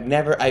at it.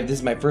 This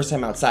is my first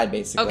time outside,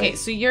 basically. Okay,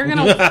 so you're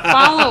gonna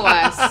follow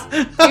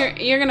us.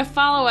 You're gonna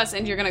follow us,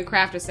 and you're gonna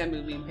craft a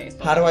senbu bean paste.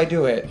 How do I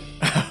do it?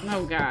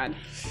 Oh God.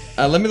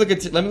 Let me look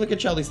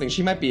at Shelby's thing.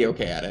 She might be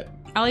okay at it.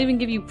 I'll even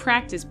give you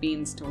practice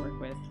beans to work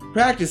with.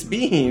 Practice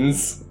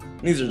beans.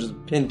 These are just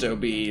pinto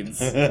beans.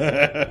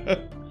 Does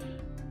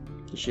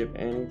she have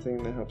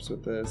anything that helps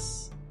with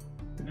this?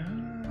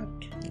 Not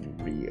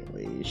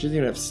really. She doesn't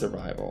even have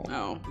survival.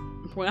 Oh,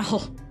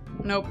 well,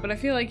 nope. But I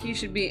feel like you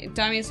should be.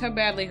 Damius, how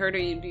badly hurt are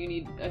you? Do you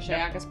need a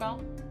Shayaka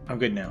spell? I'm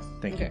good now.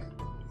 Thank Okay.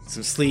 you.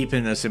 Some sleep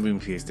and a senbu bean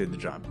paste did the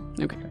job.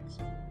 Okay.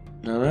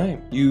 All right.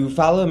 You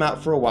follow them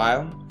out for a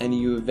while, and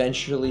you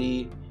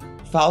eventually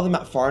follow them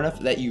out far enough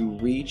that you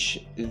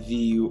reach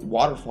the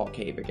waterfall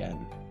cave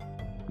again.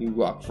 You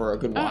walk for a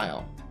good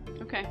while,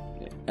 Okay.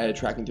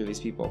 tracking through these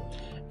people,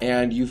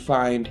 and you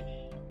find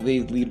they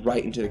lead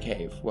right into the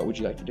cave. What would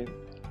you like to do?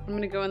 I'm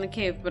gonna go in the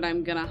cave, but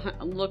I'm gonna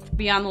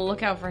be on the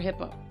lookout for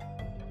hippo.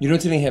 You don't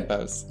see any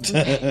hippos,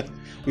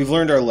 We've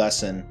learned our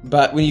lesson.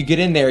 but when you get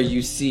in there,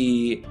 you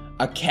see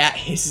a cat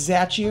hisses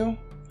at you.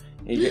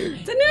 And you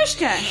go,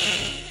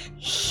 Danushka!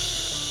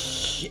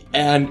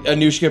 and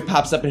Anushka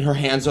pops up and her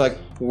hands are like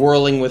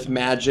whirling with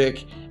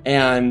magic,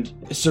 and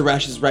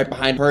Suresh is right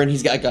behind her and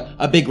he's got like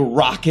a big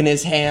rock in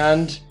his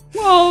hand.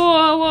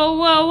 Whoa, whoa,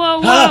 whoa, whoa,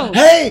 whoa, Ah, whoa!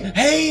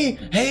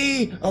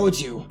 hey! Oh,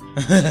 it's you.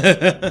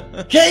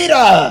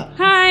 Kata!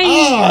 Hi!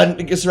 Oh,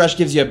 and Suresh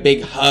gives you a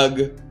big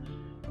hug.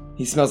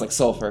 He smells like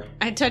sulfur.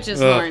 I touch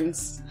his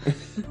horns.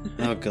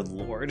 Oh, good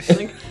lord.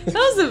 Like,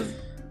 those have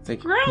It's like,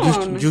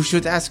 grown. you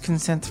should ask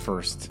consent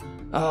first.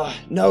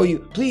 No, you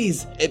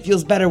please. It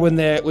feels better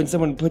when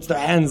someone puts their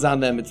hands on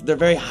them. They're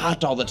very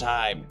hot all the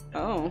time.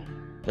 Oh,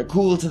 They're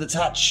cool to the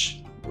touch.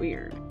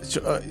 weird.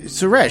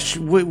 Suresh,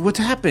 what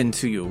happened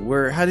to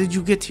you? How did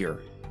you get here?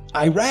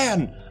 I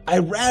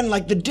ran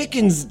like the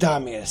Dickens,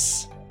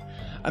 Damius.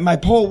 And my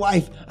poor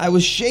wife, I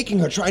was shaking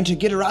her, trying to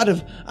get her out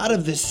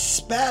of this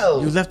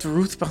spell. You left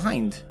Ruth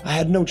behind. I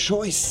had no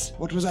choice.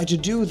 What was I to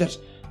do?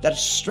 That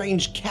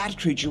strange cat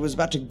creature was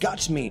about to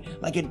gut me,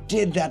 like it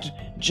did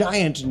that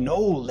giant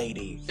gnoll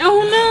lady.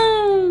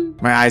 Oh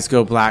My eyes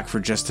go black for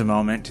just a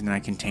moment, and then I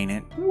contain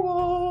it.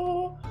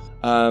 Whoa.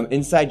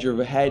 Inside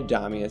your head,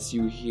 Damius,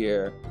 you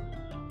hear,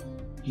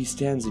 he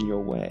stands in your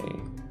way.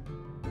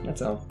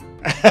 That's all.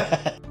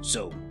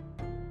 So,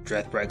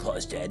 Dreth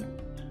Brightclaw's dead?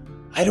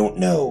 I don't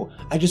know.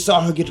 I just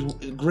saw her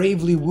get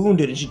gravely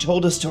wounded and she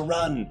told us to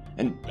run.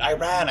 And I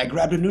ran. I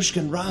grabbed Anushka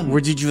and run.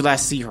 Where did you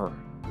last see her?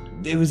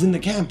 It was in the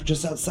camp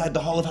just outside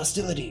the Hall of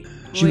Hostility.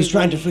 She was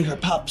trying to free her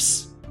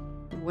pups.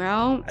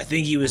 Well, I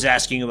think he was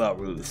asking about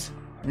Ruth.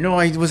 No,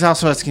 I was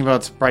also asking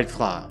about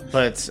Brightclaw,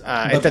 but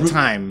at the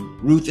time...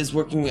 Ruth is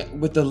working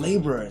with the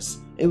laborers.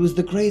 It was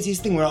the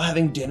craziest thing. We're all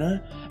having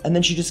dinner, and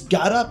then she just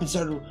got up and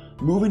started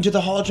moving to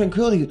the Hall of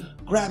Tranquility,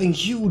 grabbing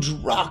huge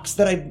rocks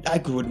that I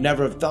would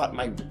never have thought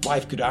my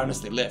wife could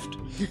honestly lift.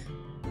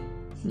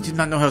 Did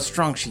not know how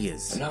strong she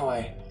is.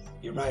 No,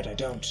 you're right, I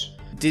don't.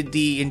 Did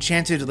the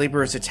enchanted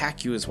laborers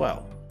attack you as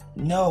well?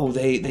 No,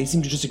 they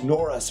seem to just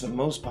ignore us for the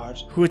most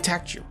part. Who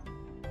attacked you?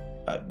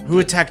 Who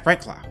attacked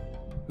Brightclaw?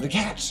 The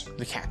cat.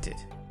 The cat did.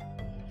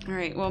 all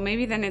right. Well,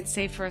 maybe then it's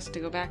safe for us to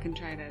go back and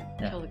try to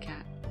kill the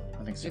cat.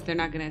 I think so. If they're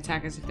not going to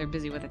attack us if they're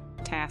busy with a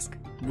task.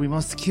 We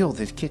must kill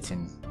this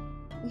kitten.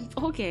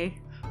 Okay.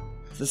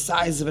 It's the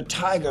size of a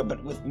tiger,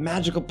 but with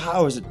magical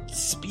powers. It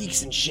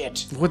speaks and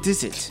shit. What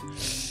is it?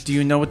 Do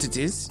you know what it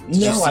is? Did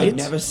you No, see I've it?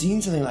 never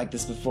seen something like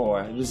this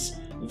before. It was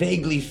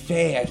vaguely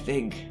fey, I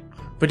think.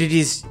 But it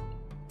is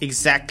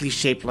exactly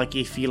shaped like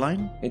a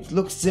feline? It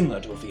looks similar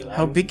to a feline.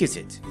 How big is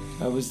it?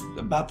 It was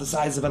about the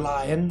size of a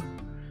lion.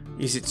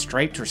 Is it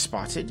striped or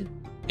spotted?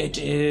 It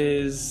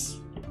is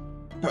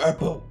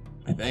purple.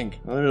 I think.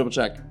 Let me double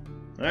check.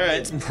 All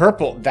right.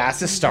 Purple.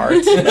 That's a start.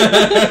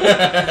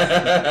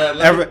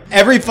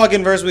 Every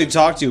fucking verse we've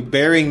talked to,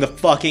 bearing the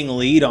fucking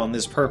lead on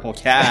this purple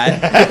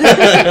cat.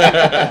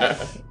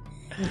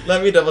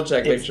 Let me double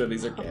check. Make sure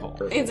these are purple.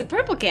 It's a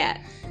purple cat.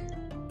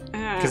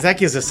 Because that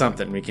gives us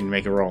something we can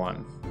make a roll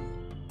on.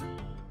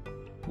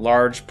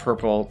 Large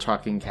purple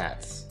talking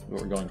cats.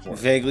 What we're going for.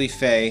 Vaguely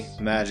fey,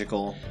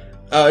 magical.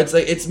 Oh,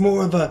 it's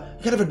more of a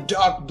kind of a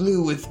dark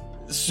blue with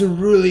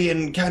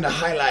cerulean kind of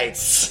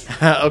highlights.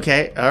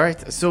 Okay, all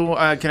right. So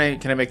can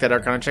I make that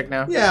Arcana check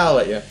now? Yeah, I'll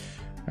let you.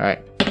 All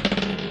right.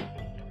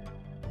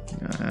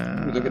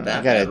 Look at that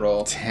I got bad a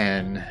roll.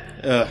 10.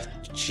 Ugh,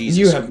 Jesus.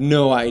 You have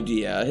no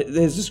idea.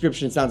 His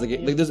description sounds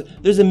like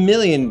there's a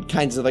million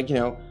kinds of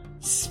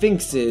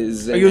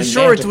sphinxes. And, Are you and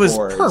sure it was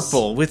manticores.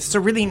 purple with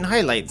cerulean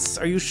highlights?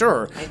 Are you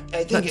sure?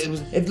 I think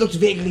it looked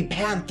vaguely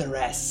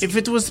panther-esque. If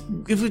it was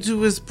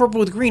purple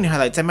with green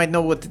highlights, I might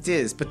know what it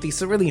is. But the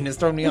cerulean has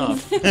thrown me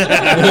off.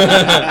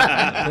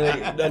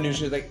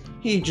 Anusha's like,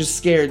 he just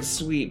scared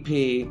Sweet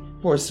Pea.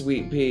 Poor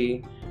Sweet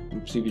Pea.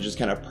 Sweet Pea just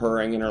kind of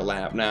purring in her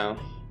lap now.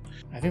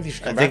 I think they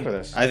should come I back with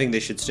us. think they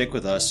should stick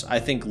with us. I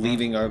think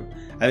leaving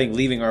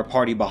our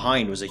party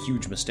behind was a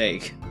huge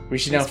mistake. We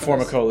should now form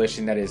a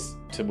coalition that is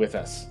with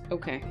us.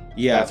 Okay.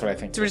 Yeah. That's what I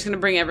think. So we're just going to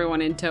bring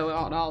everyone in tow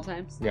at all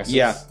times? Yes.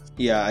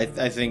 Yeah. I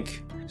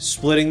think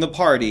splitting the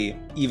party,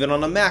 even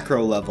on a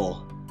macro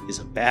level, is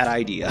a bad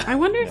idea. I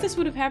wonder if this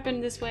would have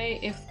happened this way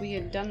if we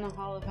had done the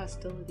Hall of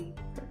Hostility.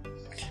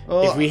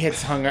 Well, If we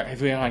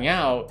hung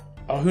out,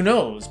 who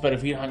knows? But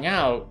if we hung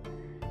out,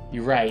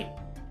 you're right.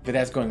 But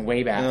that's going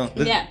way back.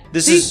 Yeah.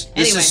 This See? is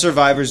Anyway.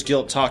 survivor's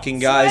guilt talking,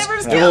 guys.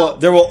 Survivor's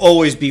There will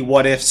always be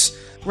what ifs.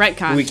 Right,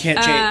 Con. We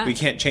can't change. We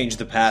can't change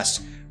the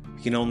past.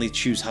 We can only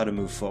choose how to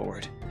move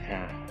forward.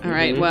 All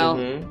right, well,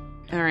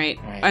 Mm-hmm. all right.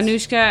 Right.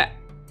 Anushka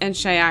and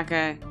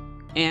Shayaka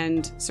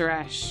and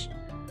Suresh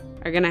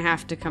are going to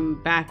have to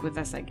come back with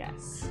us, I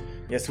guess.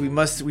 Yes, we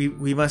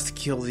must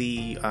kill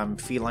the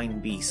feline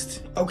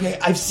beast. Okay,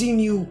 I've seen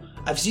you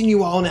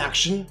all in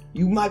action.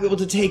 You might be able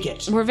to take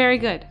it. We're very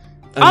good.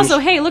 Also,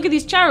 hey, look at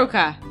these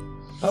Charuka.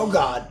 Oh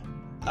God.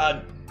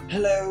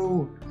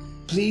 Hello.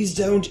 Please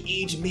don't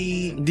eat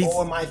me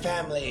or my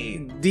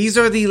family. These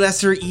are the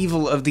lesser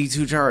evil of the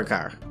two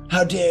Charakar.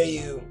 How dare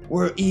you?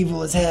 We're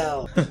evil as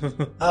hell.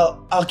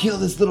 I'll kill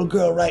this little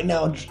girl right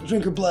now and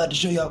drink her blood to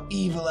show you how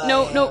evil I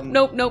am.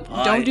 Nope.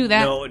 Don't do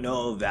that.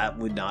 No, that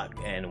would not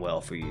end well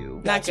for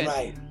you. That's good.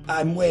 right.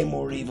 I'm way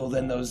more evil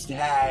than those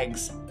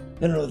hags.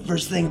 They don't know the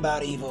first thing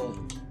about evil.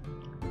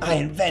 I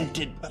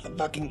invented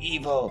motherfucking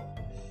evil.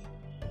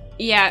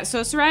 Yeah, so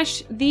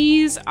Suresh,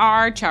 these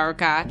are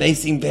Charuka. They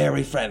seem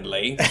very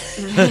friendly.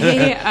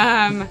 They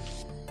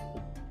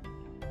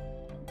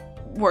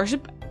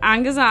worship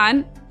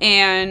Angazan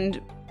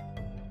and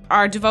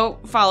are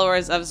devout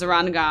followers of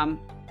Zaranagam,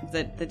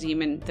 the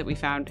demon that we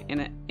found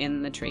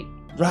in the tree.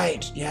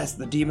 Right, yes,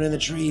 the demon in the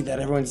tree that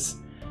everyone's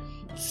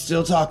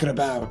still talking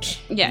about.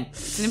 Yeah,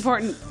 it's an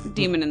important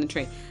demon in the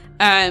tree.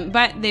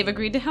 But they've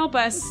agreed to help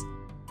us.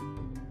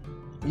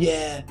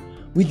 Yeah,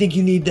 we think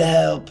you need the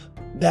help.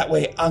 That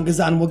way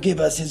Angazan will give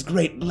us his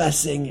great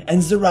blessing,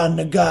 and Zaran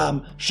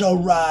Nagam shall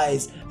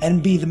rise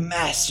and be the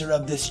master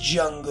of this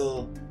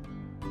jungle.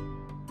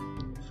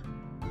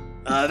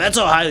 That's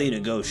all highly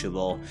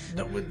negotiable.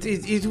 No,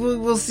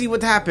 we'll see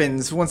what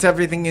happens once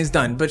everything is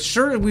done. But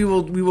sure, we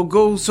will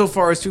go so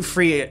far as to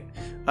free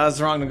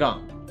Zarang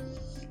Nagam.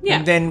 Yeah.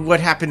 And then what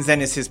happens then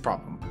is his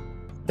problem.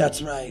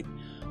 That's right.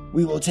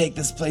 We will take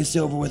this place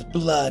over with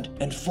blood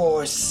and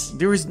force.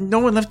 There is no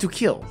one left to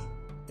kill,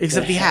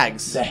 except the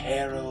hags. The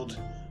Herald.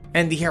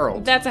 And the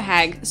Herald. That's a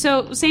hag.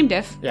 So, same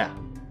diff. Yeah.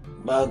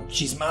 Well,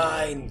 she's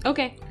mine.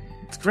 Okay.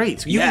 It's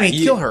great. You may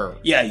kill her.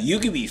 Yeah, you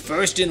can be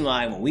first in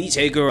line when we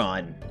take her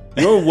on.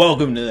 You're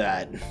welcome to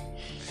that.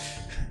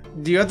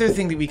 The other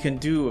thing that we can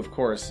do, of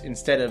course,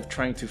 instead of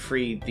trying to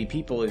free the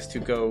people, is to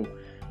go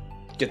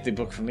get the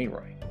book from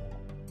Leroy.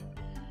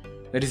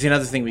 That is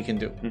another thing we can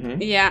do.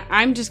 Yeah,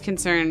 I'm just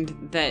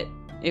concerned that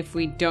if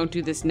we don't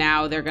do this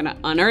now, they're going to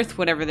unearth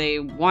whatever they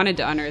wanted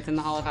to unearth in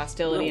the Hall of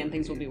Hostility, and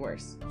things will be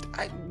worse.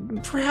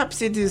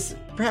 Perhaps it is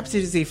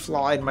a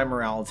flaw in my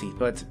morality,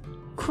 but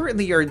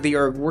currently they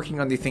are working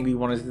on the thing we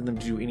wanted them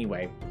to do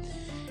anyway.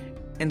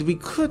 And we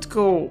could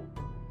go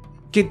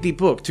get the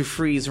book to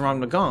free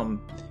Zoran Nagam,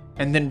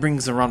 and then bring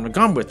Zoran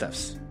Nagam with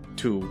us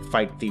to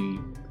fight the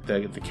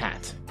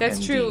cat. That's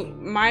and true.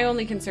 My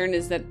only concern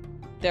is that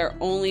they're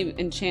only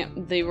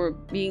they were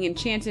being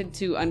enchanted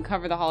to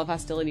uncover the Hall of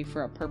Hostility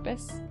for a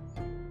purpose.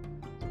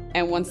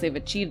 And once they've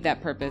achieved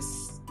that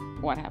purpose,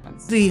 what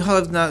happens? The Hall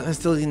of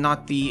Hostility,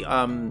 not the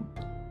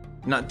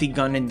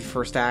gun in the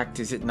first act.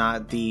 Is it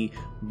not the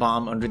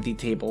bomb under the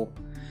table?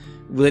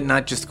 Will it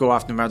not just go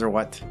off no matter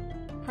what?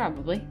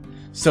 Probably.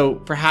 So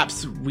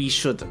perhaps we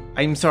should.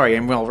 I'm sorry,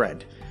 I'm well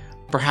read.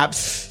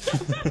 Perhaps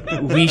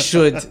we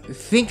should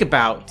think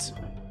about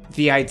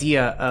the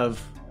idea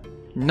of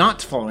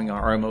not following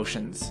our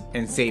emotions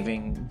and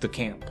saving the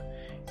camp,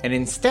 and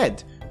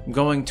instead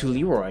going to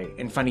Leroy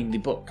and finding the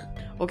book.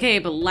 Okay,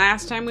 but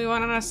last time we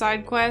went on a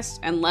side quest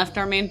and left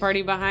our main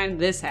party behind,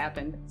 this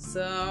happened.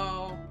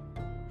 So...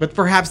 But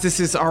perhaps this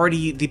is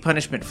already the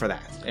punishment for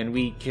that, and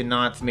we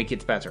cannot make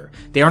it better.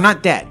 They are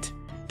not dead.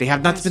 They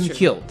have not been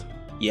killed.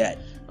 Yet.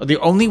 The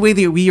only way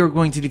that we are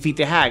going to defeat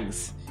the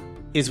hags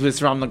is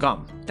with Ram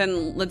Nagam.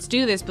 Then let's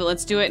do this, but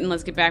let's do it and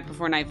let's get back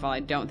before nightfall.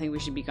 I don't think we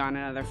should be gone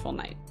another full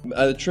night.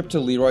 The trip to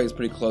Leroy is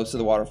pretty close to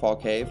the Waterfall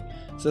Cave,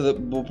 so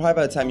we'll probably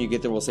by the time you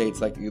get there, we'll say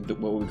it's like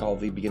what we call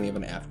the beginning of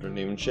an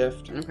afternoon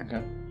shift.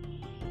 Okay.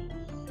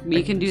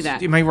 We can do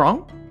that. Am I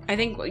wrong? I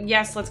think,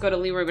 yes, let's go to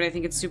Leroy, but I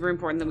think it's super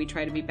important that we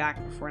try to be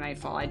back before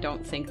nightfall. I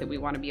don't think that we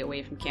want to be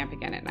away from camp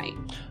again at night.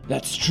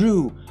 That's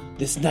true.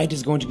 This night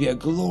is going to be a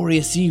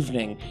glorious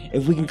evening.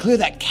 If we can clear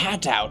that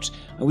cat out,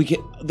 and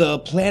the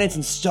planets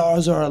and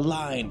stars are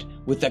aligned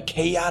with the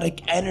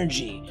chaotic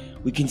energy,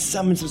 we can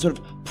summon some sort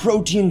of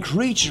protean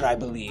creature, I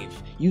believe,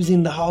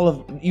 using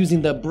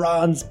the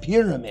bronze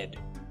pyramid.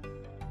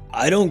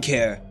 I don't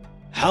care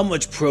how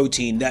much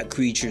protein that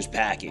creature's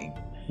packing.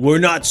 We're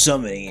not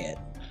summoning it.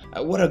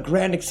 What a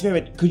grand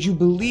experiment. Could you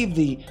believe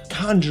the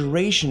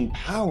conjuration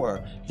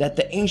power that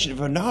the ancient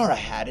Vanara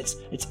had? It's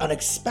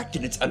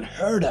unexpected. It's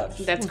unheard of.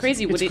 That's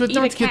crazy. Would it could eat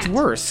a not cat? get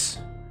worse.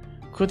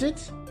 Could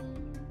it?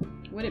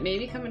 Would it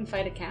maybe come and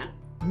fight a cat?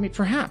 I mean,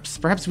 perhaps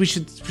we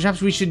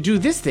should do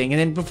this thing, and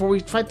then before we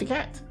fight the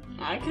cat.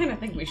 I kind of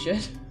think we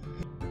should.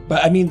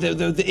 But I mean,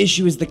 the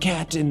issue is the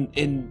cat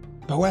in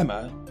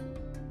Poema.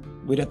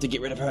 We'd have to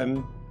get rid of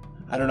him.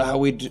 I don't know how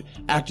we'd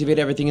activate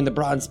everything in the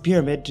bronze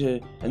pyramid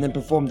and then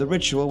perform the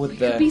ritual with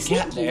the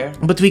cat there.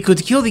 But we could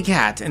kill the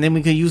cat, and then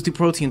we could use the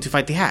protein to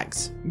fight the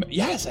hags.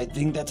 Yes, I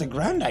think that's a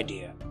grand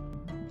idea.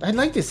 I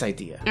like this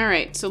idea. All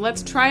right, so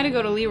let's try to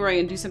go to Leroy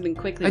and do something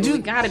quickly. We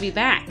gotta be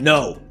back.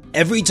 No.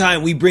 Every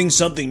time we bring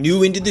something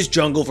new into this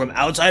jungle from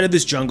outside of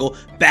this jungle,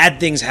 bad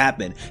things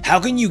happen.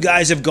 How can you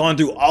guys have gone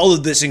through all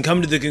of this and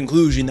come to the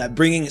conclusion that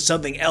bringing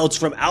something else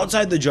from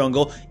outside the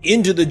jungle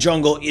into the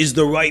jungle is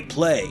the right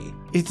play?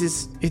 It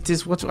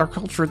is what our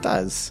culture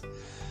does.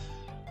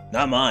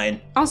 Not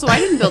mine. Also, I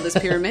didn't build this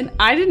pyramid.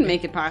 I didn't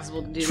make it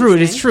possible to do True,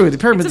 this it is true. The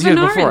pyramid's here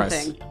before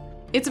us. thing.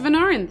 It's a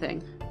Venaran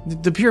thing.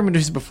 The pyramid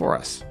is before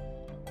us.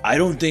 I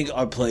don't think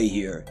our play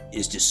here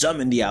is to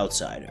summon the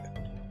outsider.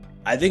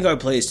 I think our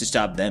play is to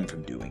stop them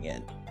from doing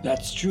it.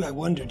 That's true. I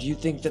wonder, do you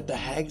think that the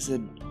hags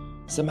had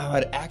somehow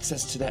had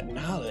access to that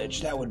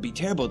knowledge? That would be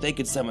terrible. They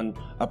could summon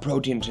a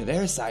protein to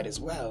their side as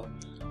well.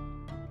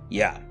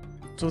 Yeah.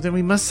 So then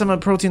we must summon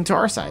protein to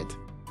our side.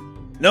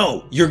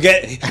 No,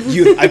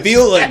 I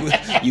feel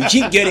like you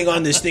keep getting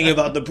on this thing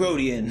about the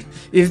protein.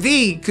 If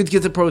they could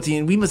get the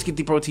protein, we must get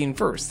the protein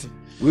first.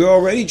 We are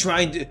already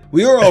trying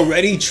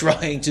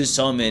to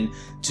summon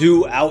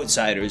two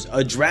outsiders,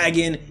 a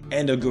dragon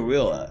and a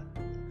gorilla.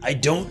 I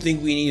don't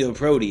think we need a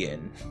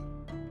protean.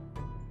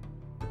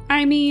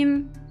 I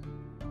mean,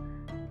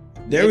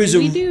 There's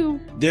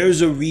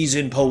a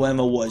reason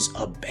Poema was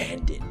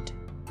abandoned.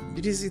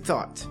 It is a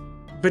thought.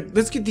 But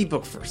let's get the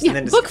book first. yeah, and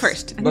then book discuss.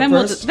 first, and Book then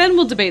first?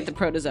 we'll debate the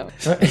protozoa.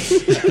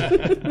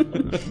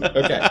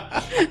 Okay.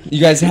 You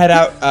guys head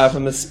out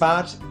from the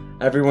spot.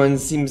 Everyone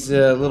seems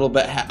a little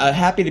bit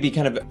happy to be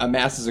kind of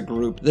amassed as a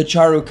group. The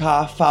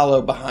Charuka follow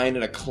behind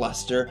in a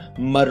cluster,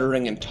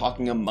 muttering and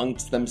talking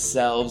amongst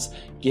themselves,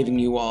 giving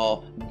you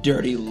all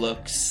dirty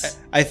looks.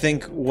 I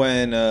think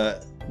when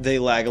they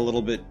lag a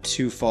little bit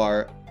too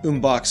far,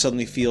 Umbach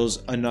suddenly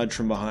feels a nudge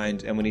from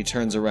behind, and when he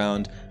turns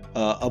around,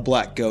 a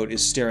black goat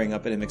is staring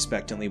up at him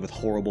expectantly with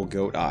horrible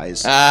goat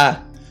eyes.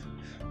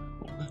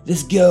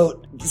 This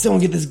goat.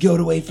 Someone get this goat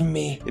away from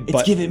me. It's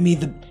But- giving me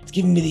the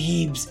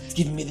heebs. It's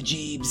giving me the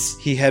jeebs.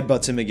 He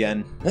headbutts him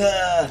again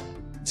Ah.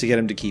 to get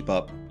him to keep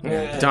up.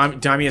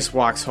 Damius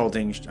walks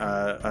holding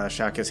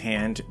Shaka's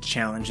hand,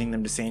 challenging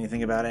them to say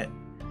anything about it.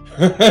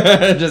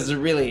 Just a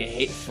really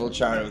hateful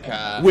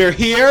Charoka. We're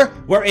here.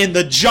 We're in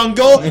the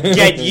jungle.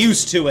 Get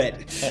used to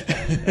it.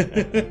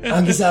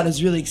 Angazan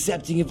is really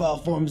accepting of all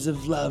forms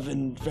of love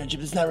and friendship.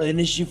 It's not really an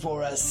issue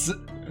for us.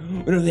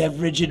 We don't really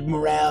have rigid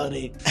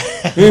morality.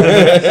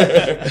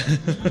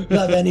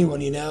 Love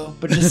anyone, you know,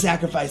 but just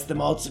sacrifice them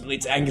ultimately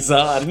to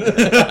Angazan.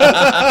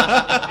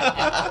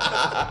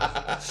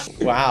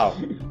 Wow.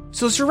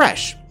 So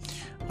Suresh,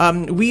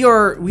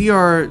 we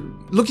are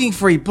looking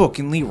for a book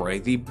in Leroy.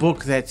 The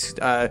book that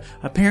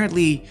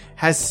apparently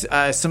has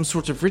some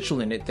sort of ritual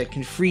in it that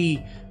can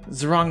free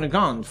Zerang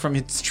Nagan from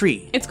its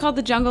tree. It's called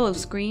the Jungle of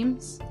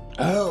Screams.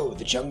 Oh,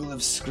 the Jungle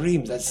of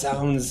Screams. That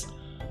sounds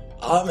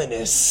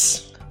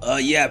ominous.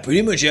 Yeah,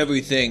 pretty much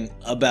everything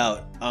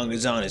about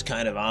Angazan is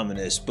kind of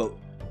ominous, but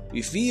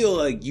we feel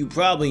like you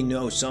probably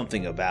know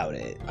something about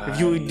it.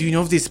 Do you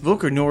know of this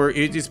book, or no?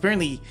 It's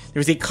apparently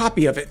there's a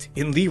copy of it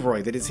in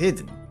Leroy that is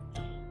hidden.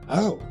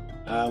 Oh,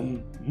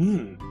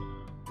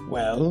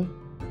 well,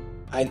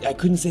 I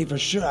couldn't say for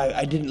sure.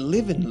 I didn't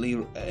live in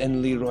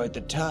Leroy at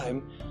the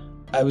time.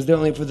 I was there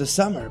only for the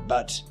summer,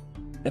 but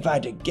if I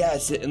had to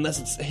guess, unless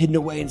it's hidden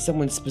away in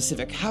someone's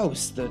specific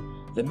house,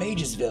 the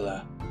Mage's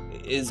Villa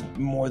is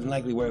more than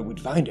likely where I would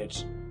find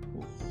it.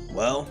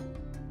 Well,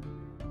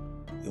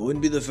 it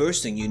wouldn't be the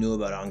first thing you knew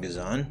about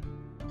Angazan.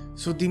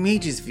 So the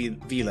Mage's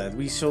Villa,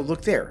 we shall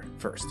look there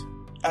first.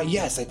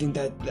 Yes, I think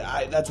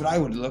that's what I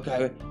would look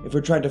at if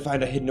we're trying to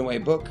find a hidden away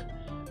book.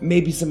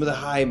 Maybe some of the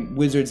high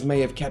wizards may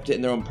have kept it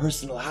in their own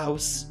personal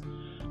house,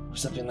 or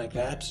something like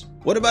that.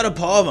 What about a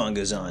paw of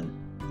Angazan?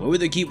 Where would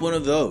they keep one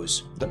of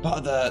those?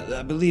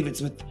 I believe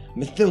it's with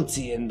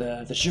Mithilti and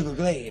the Sugar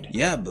Glade.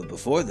 Yeah, but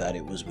before that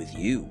it was with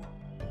you.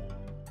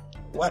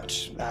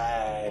 What?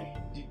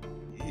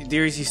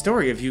 There is a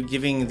story of you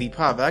giving the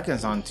paw of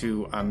Angazan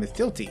to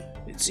Mithilti.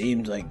 It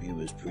seemed like it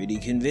was pretty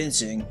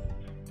convincing.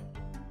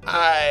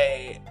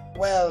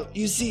 Well,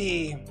 you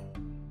see,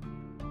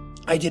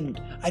 I didn't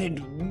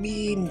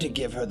mean to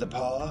give her the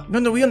paw.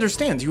 No, we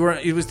understand. It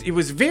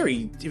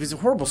was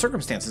horrible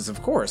circumstances,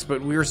 of course,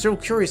 but we were so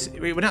curious.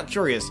 We're not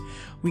curious.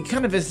 We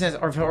kind of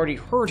have already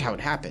heard how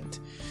it happened,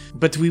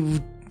 but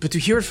to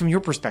hear it from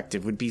your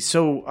perspective would be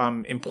so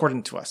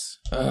important to us.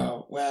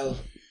 Oh, well,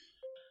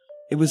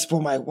 it was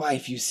for my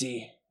wife, you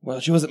see. Well,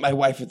 she wasn't my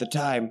wife at the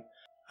time.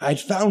 I'd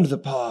found the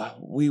paw.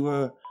 We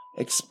were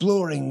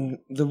exploring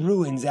the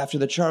ruins after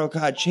the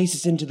Charokad chased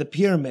us into the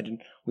pyramid,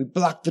 and we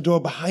blocked the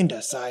door behind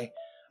us. I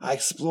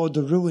explored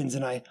the ruins,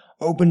 and I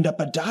opened up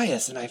a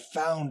dais, and I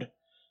found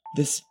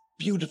this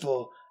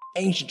beautiful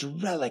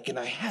ancient relic, and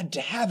I had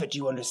to have it,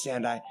 you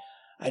understand. I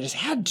just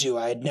had to.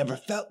 I had never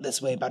felt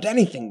this way about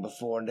anything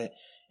before, and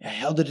I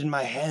held it in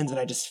my hands, and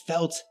I just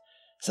felt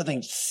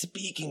something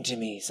speaking to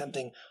me,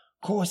 something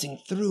coursing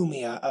through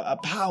me, a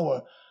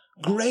power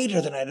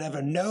greater than I'd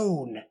ever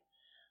known.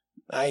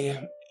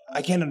 I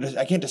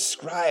can't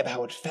describe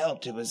how it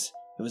felt. It was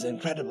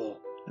incredible.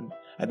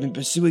 I've been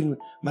pursuing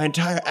my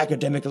entire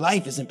academic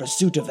life is in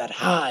pursuit of that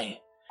high.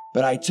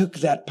 But I took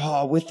that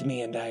paw with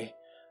me, and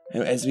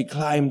as we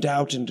climbed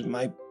out, and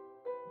my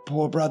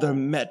poor brother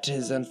met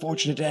his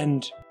unfortunate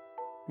end.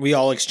 We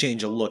all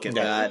exchange a look at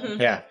that.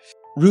 Yeah.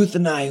 Ruth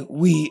and I,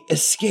 we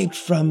escaped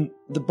from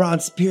the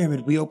Bronze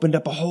Pyramid. We opened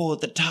up a hole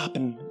at the top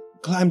and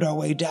climbed our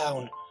way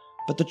down.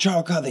 But the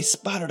Charokah, they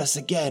spotted us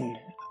again.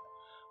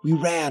 We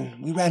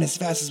ran as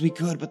fast as we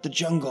could, but the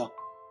jungle,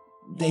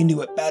 they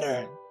knew it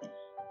better.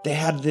 They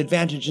had the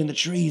advantage in the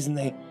trees,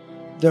 and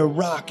their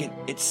rock,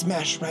 it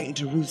smashed right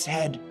into Ruth's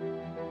head.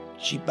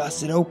 She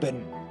busted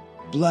open,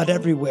 blood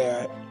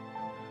everywhere.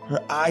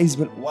 Her eyes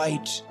went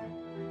white.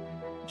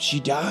 She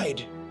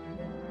died.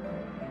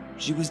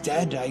 She was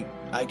dead.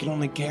 I could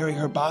only carry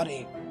her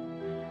body.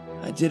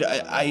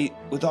 I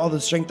with all the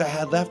strength I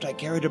had left, I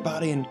carried her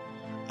body, and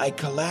I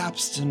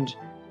collapsed, and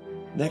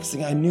next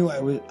thing I knew,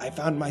 I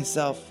found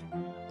myself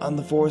on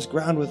the forest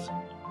ground with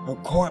her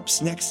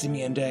corpse next to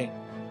me, and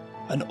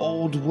an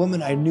old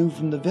woman I knew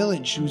from the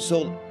village who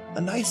sold,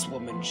 a nice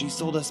woman. She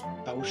sold us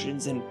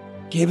potions and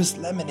gave us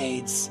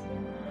lemonades.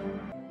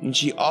 And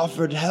she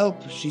offered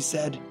help. She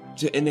said,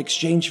 in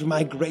exchange for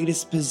my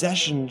greatest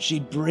possession,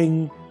 she'd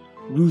bring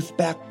Ruth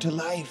back to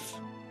life.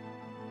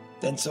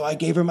 And so I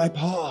gave her my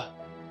paw.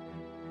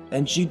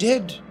 And she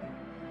did.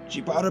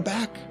 She brought her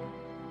back.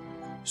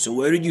 So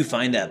where did you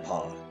find that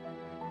paw?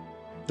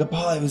 The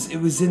paw, it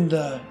was in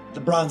the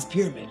Bronze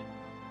Pyramid.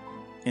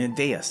 In a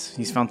dais.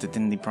 He's found it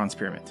in the Bronze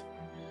Pyramid.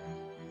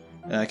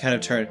 And I kind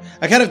of turn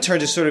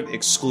to sort of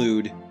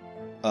exclude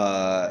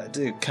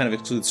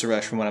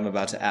Suresh from what I'm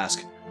about to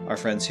ask our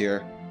friends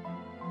here.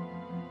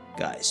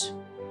 Guys,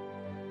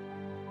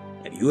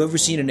 have you ever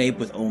seen an ape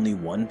with only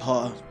one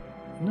paw?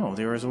 No,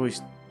 there was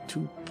always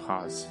two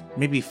paws.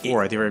 Maybe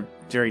four. They were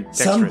very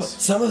dexterous.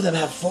 Some of them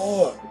have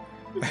four.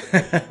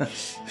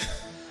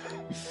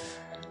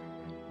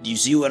 Do you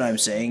see what I'm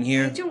saying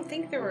here? I don't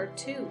think there are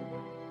two.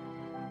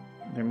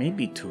 There may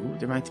be two.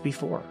 There might be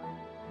four.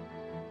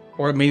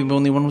 Or maybe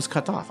only one was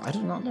cut off. I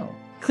do not know.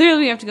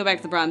 Clearly, we have to go back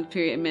to the Bronze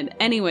Pyramid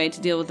anyway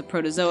to deal with the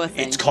protozoa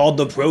thing. It's called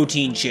the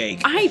protein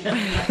shake.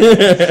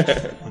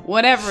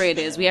 Whatever it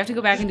is, we have to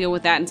go back and deal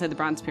with that inside the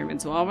Bronze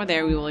Pyramid. So while we're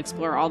there, we will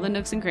explore all the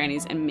nooks and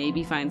crannies and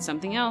maybe find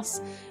something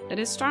else that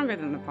is stronger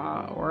than the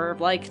paw, or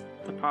like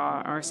the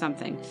paw, or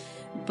something.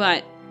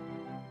 But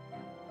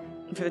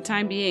for the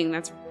time being,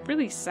 that's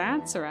really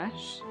sad,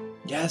 Suresh.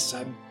 Yes,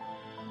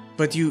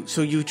 But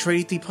you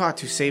traded the paw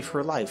to save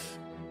her life.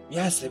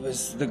 Yes, it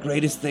was the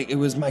greatest thing. It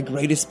was my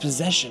greatest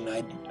possession.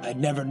 I'd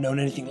never known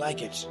anything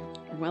like it.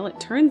 Well, it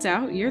turns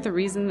out you're the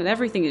reason that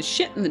everything is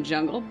shit in the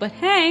jungle, but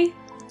hey.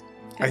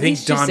 I think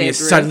least you Damius saved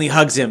Ruth. suddenly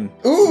hugs him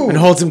Ooh. and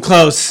holds him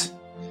close.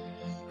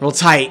 Real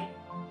tight.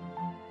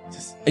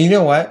 And you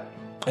know what?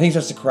 I think he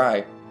starts to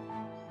cry.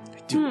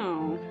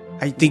 Oh.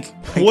 I think...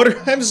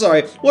 I'm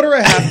sorry. What are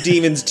a half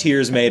demon's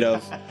tears made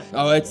of?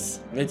 Oh, it's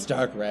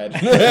dark red.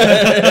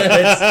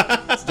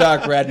 it's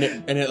dark red,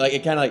 and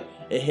it kind of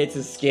it hits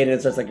his skin and it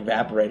starts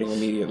evaporating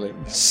immediately.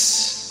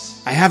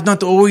 I have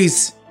not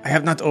always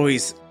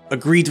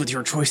agreed with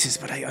your choices,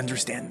 but I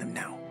understand them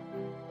now.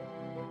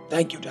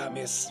 Thank you,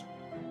 Damius.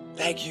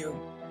 Thank you.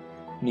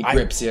 And he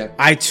grips you.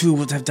 I too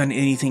would have done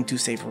anything to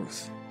save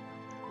Ruth.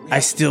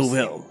 I still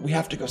will. We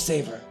have to go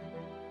save her.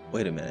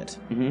 Wait a minute.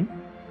 Mm-hmm.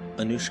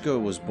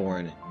 Anushka was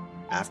born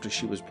after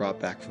she was brought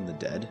back from the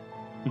dead?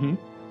 Mm-hmm.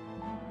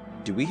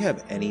 Do we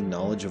have any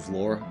knowledge of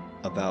lore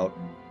about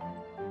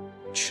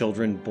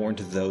children born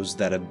to those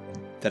that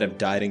have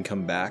died and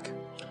come back?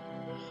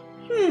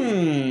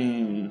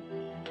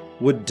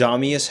 Would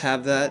Damius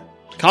have that?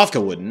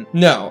 Kafka wouldn't.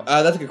 No,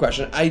 that's a good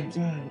question.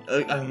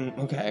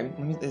 Okay.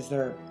 Is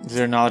there... Is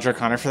there a knowledge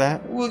arcana for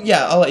that? Well,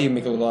 yeah, I'll let you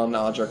make a little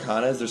knowledge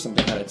arcana. Is there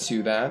something kind of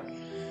to that?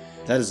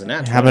 That is a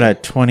natural. How about a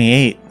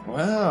 28?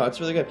 Wow, that's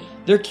really good.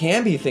 There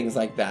can be things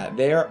like that.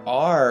 There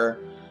are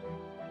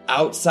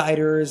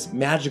outsiders,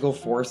 magical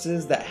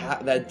forces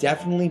that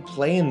definitely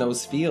play in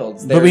those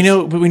fields. But we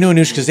know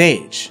Anushka's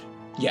age.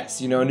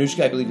 Yes,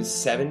 Anushka, I believe, is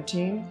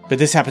 17. But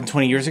this happened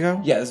 20 years ago?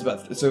 Yeah, this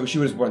is so she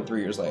was born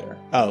 3 years later.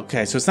 Oh,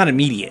 okay. So it's not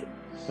immediate.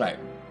 Right.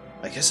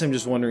 I guess I'm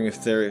just wondering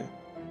if there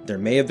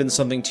may have been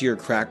something to your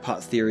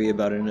crackpot theory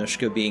about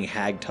Anushka being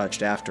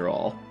hag-touched after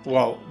all.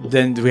 Well,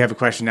 then do we have a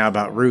question now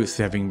about Ruth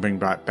having been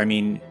brought... I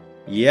mean...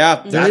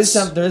 Yeah, There is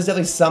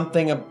definitely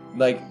something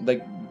like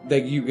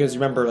you guys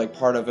remember,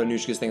 part of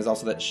Anushka's thing is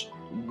also that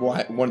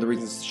one of the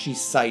reasons she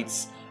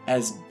cites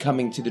as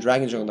coming to the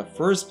Dragon Jungle in the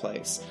first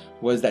place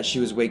was that she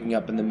was waking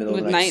up in the middle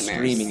of the night nightmares.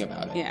 screaming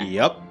about it. Yeah.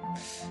 Yep.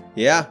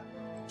 Yeah.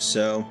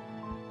 So,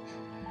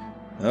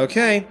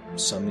 okay,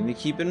 something to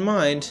keep in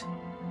mind.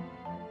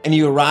 And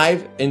you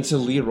arrive into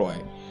Leroy.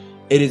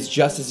 It is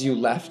just as you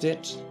left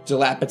it.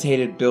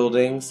 Dilapidated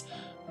buildings,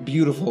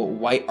 beautiful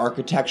white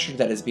architecture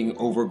that is being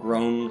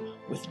overgrown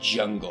with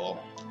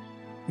jungle.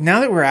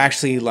 Now that we're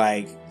actually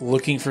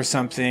looking for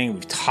something,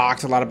 we've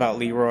talked a lot about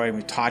Leroy, and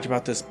we've talked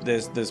about this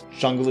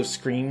Jungle of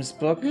Screams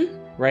book,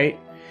 right?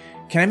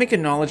 Can I make a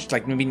knowledge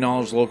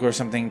local or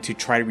something to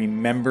try to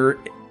remember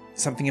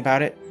something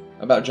about it?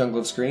 About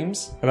Jungle of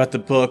Screams? About the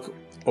book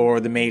or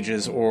the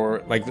mages or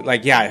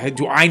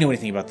do I know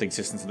anything about the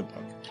existence of the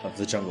book? Of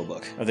the Jungle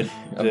Book. Of the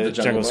Jungle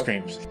Jungle Book?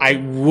 Screams. I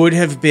would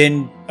have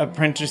been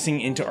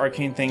apprenticing into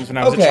arcane things when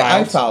I was a Okay,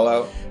 child. I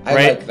follow. I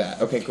Right? like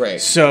that. Okay, great.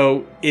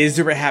 So, is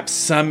there perhaps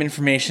some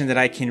information that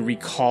I can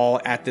recall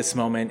at this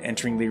moment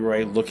entering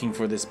Leroy looking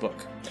for this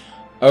book?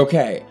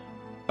 Okay,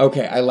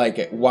 I like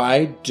it.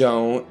 Why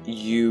don't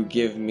you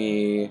give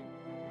me...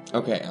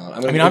 Okay, Alan.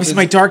 I'm gonna obviously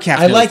my dark half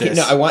I knows like this.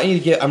 it. No, I want you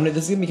to get...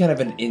 This is going to be kind of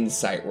an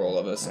insight roll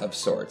of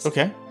sorts.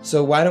 Okay.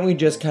 So why don't we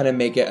just kind of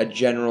make it a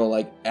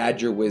general, add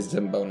your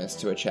wisdom bonus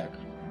to a check.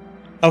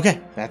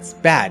 Okay, that's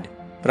bad.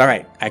 But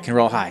alright, I can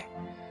roll high.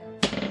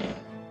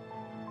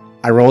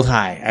 I rolled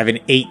high. I have an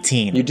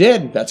 18. You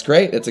did. That's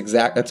great.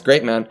 That's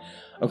great, man.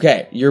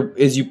 Okay,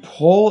 as you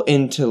pull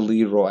into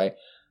Leroy,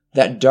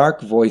 that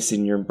dark voice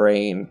in your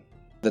brain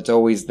that's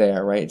always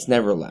there, right? It's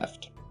never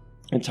left.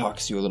 It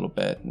talks to you a little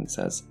bit and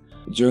says,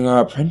 during our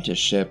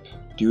apprenticeship,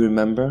 do you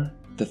remember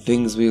the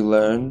things we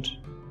learned?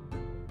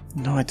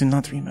 No, I do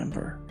not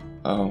remember.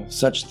 Oh,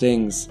 such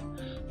things.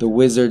 The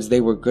wizards, they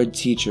were good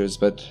teachers,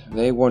 but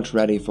they weren't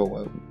ready for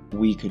what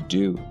we could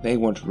do. They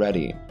weren't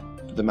ready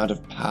for the amount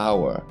of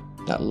power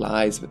that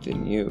lies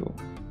within you.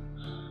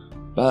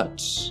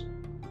 But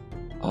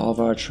all of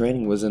our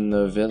training was in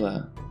the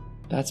villa.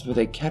 That's where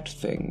they kept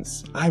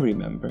things. I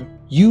remember.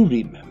 You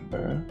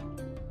remember.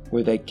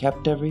 Where they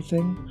kept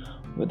everything?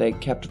 Where they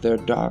kept their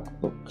dark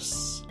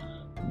books.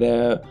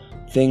 Their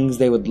things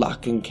they would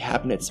lock in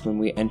cabinets when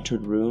we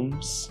entered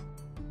rooms.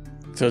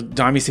 So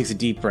Damius takes a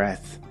deep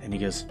breath and he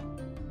goes,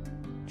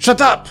 "Shut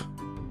up!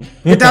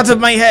 Get out of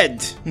my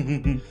head!"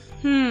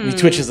 He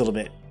twitches a little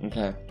bit.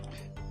 Okay.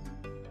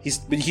 He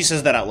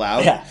says that out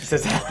loud. Yeah, he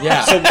says that.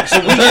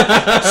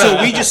 Yeah.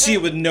 So we just see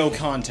it with no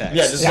context.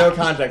 Yeah, just no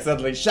context.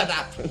 Suddenly, shut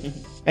up.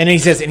 And then he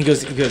says to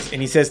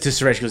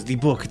Suresh, he goes,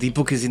 the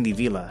book is in the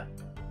villa.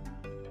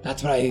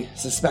 That's what I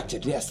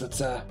suspected. Yes,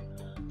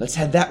 let's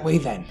head that way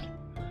then.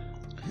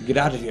 Get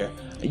out of here.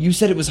 You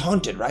said it was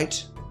haunted,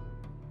 right?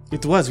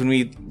 It was when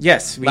we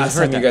Last heard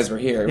time that. you guys were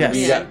here, Yes.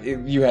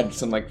 you had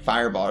some like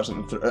fireball or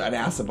something, an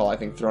acid ball, I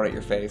think, thrown at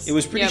your face. It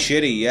was pretty Yep.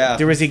 shitty, yeah.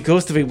 There was a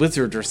ghost of a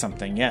wizard or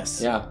something.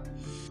 Yes. Yeah.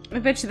 I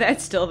bet you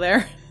that's still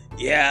there.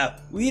 Yeah,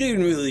 we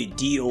didn't really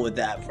deal with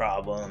that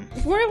problem.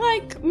 We're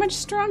like much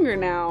stronger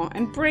now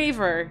and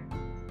braver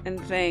and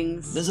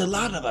things. There's a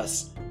lot of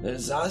us.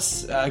 There's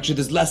us. Actually,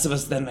 there's less of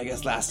us than I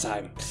guess last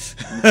time.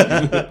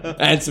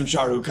 And some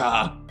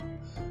Charuka.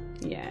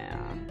 Yeah.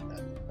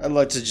 I'd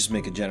like to just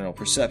make a general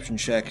perception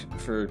check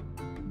for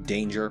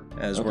danger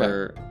as Okay.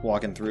 we're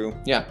walking through.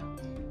 Yeah.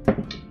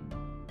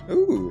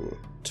 Ooh,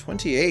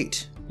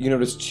 28. You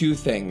notice two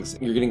things.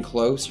 You're getting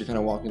close. You're kind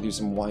of walking through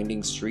some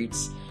winding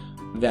streets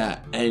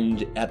that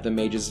end at the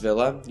Mage's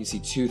Villa. You see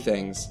two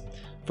things.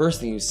 First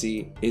thing you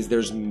see is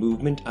there's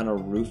movement on a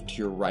roof to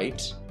your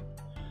right.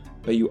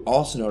 But you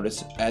also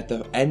notice at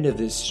the end of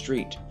this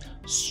street,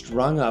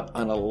 strung up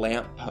on a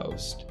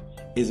lamppost,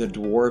 is a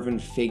dwarven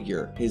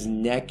figure. His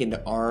neck and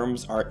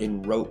arms are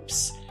in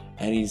ropes,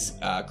 and he's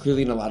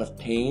clearly in a lot of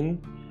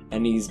pain,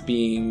 and he's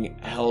being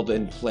held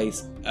in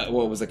place at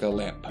what was like a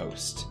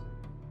lamppost.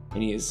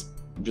 And he is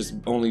just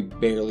only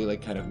barely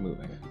like kind of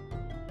moving.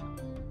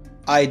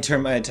 I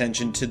turn my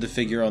attention to the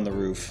figure on the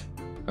roof.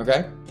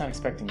 Okay? Not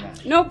expecting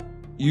that. Nope.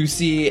 You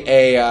see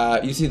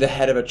you see the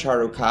head of a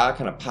Charuka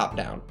kind of pop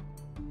down.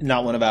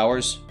 Not one of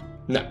ours.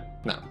 No.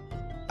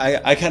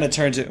 I kind of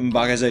turn to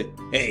M'Baka and say,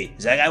 "Hey,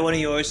 is that guy one of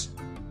yours?"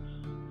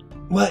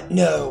 What?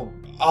 No.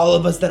 All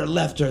of us that are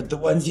left are the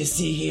ones you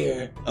see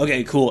here.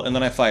 Okay, cool. And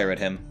then I fire at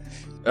him.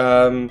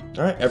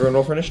 Alright, everyone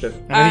roll for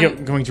initiative.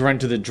 I'm going to run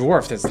to the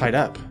dwarf that's tied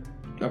up.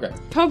 Okay.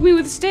 Poke me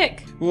with a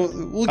stick.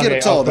 We'll get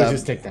up to all I'll push that.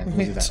 his stick then. We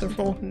We'll do have that.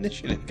 to roll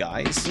initiative,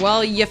 guys.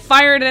 Well, you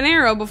fired an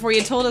arrow before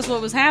you told us what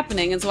was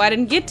happening, and so I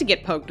didn't get to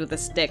get poked with a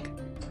stick.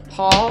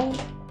 Paul?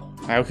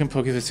 I can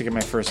poke you with a stick in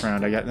my first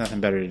round. I got nothing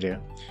better to do.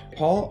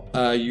 Paul,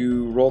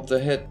 you rolled to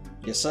hit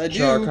Yes, I do.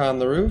 Charuka on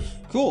the roof.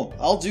 Cool.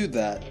 I'll do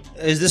that.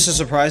 Is this a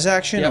surprise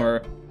action Yep.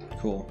 or?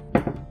 Cool.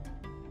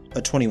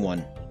 A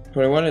 21.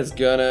 21 is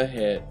gonna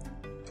hit.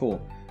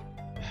 Cool.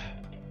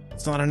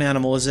 It's not an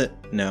animal, is it?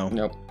 No.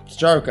 Nope. It's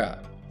Charuka.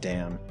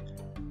 Damn.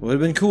 Would have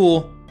been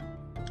cool.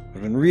 Would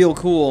have been real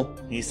cool.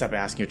 You need to stop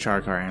asking your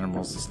Charkar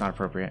animals. It's not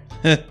appropriate.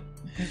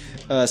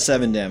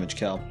 7 damage,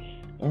 Cal.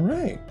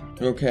 Alright.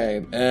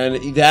 Okay. And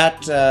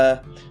that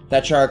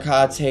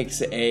Charuka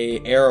takes a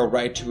arrow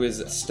right to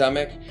his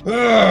stomach.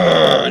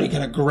 Arrgh! And he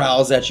kind of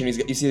growls at you, and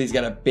you see he's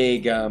got a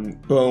big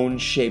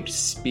bone-shaped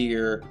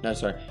spear. No,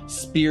 sorry.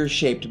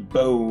 Spear-shaped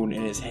bone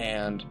in his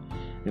hand.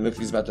 He looks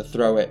like he's about to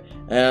throw it.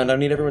 And I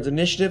need everyone's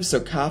initiative, so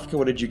Kafka,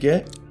 what did you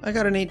get? I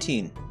got an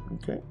 18.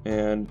 Okay.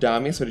 And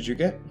Damius, what did you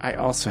get? I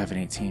also have an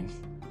 18.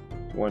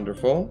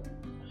 Wonderful.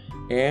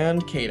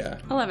 And Kata.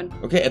 11.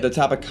 Okay, at the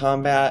top of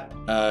combat,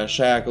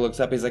 Shayaka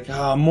looks up. He's like,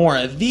 "Oh, more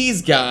of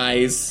these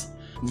guys."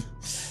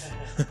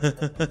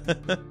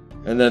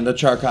 And then the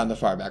Charka in the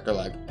far back are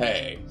like,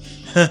 "Hey."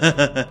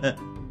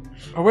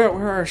 Oh, where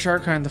are our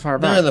Charkar in the far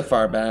They're back? in the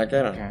far back.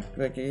 I don't Okay.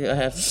 like. I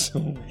have so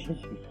many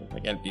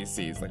like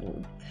NPCs. Like,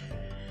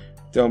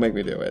 don't make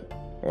me do it,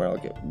 or I'll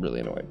get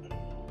really annoyed.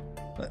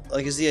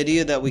 Like, is the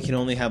idea that we can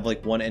only have,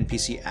 like, one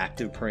NPC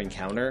active per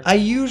encounter? I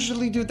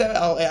usually do that.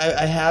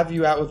 I have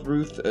you out with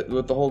Ruth,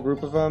 with the whole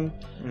group of them,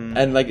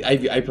 and like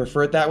I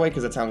prefer it that way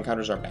because that's how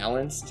encounters are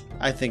balanced.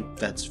 I think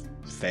that's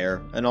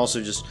fair. And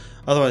also just,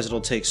 otherwise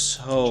it'll take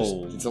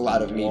so It's a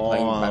lot of me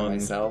playing by long.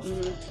 myself.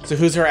 So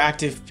who's our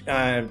active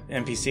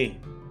NPC?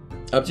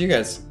 Up to you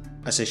guys.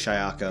 I say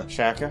Shayaka.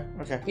 Shaka?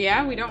 Okay.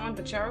 Yeah, we don't want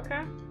the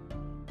Charuka?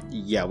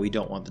 Yeah, we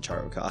don't want the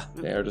Charuka.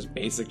 They are just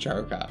basic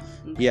Charuka.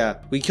 Yeah,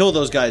 we kill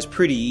those guys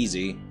pretty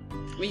easy.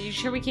 Are you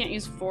sure we can't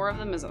use 4 of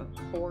them as a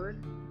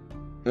horde?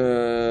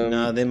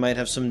 No, they might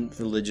have some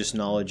religious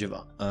knowledge of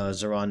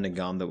Zaran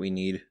Nagam that we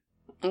need.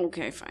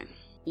 Okay, fine.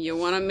 You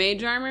want to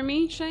mage armor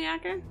me,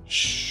 Shayaka?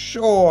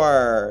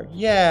 Sure.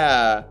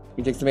 Yeah.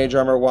 He takes the mage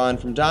armor wand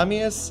from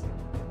Damius,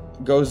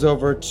 goes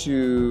over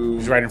to.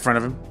 He's right in front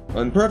of him.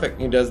 And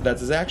perfect.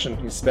 That's his action.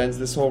 He spends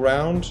this whole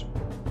round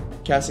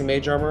casting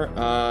mage armor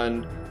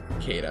on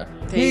Kata.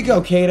 Here you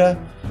go, Kata.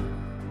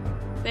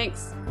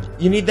 Thanks.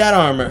 You need that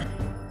armor.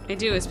 I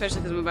do, especially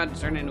because I'm about to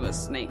turn into a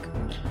snake.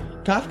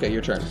 Kafka,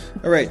 your turn.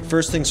 Alright,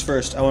 first things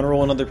first, I want to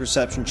roll another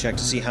perception check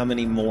to see how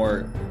many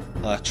more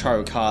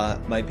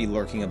Charuka might be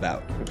lurking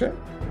about. Okay.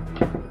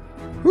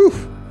 Whew!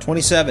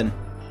 27.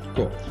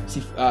 Cool.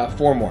 See,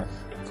 4 more.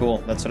 Cool,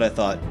 that's what I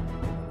thought.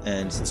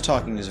 And since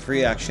talking is a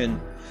free action,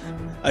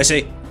 I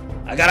say,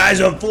 I got eyes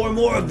on 4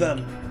 more of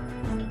them.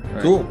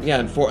 right. Cool. Yeah,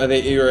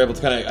 and you're able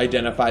to kind of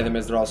identify them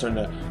as they're all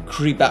starting to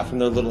creep out from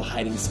their little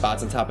hiding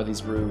spots on top of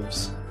these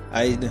roofs.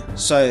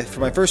 So for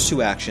my first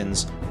 2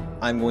 actions,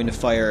 I'm going to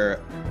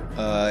fire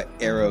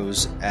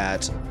arrows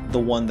at the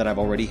one that I've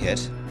already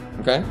hit.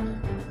 Okay.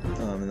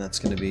 And that's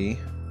going to be...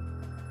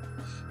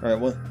 Alright,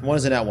 well, one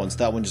is an at one, so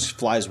that one just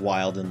flies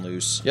wild and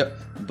loose. Yep.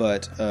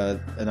 But a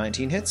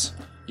 19 hits?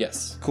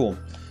 Yes. Cool.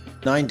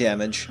 9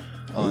 damage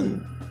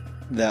on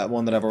that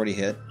one that I've already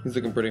hit. He's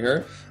looking pretty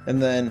hurt.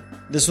 And then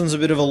this one's a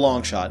bit of a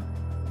long shot.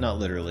 Not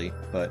literally,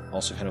 but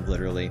also kind of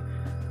literally.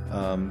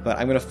 But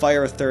I'm going to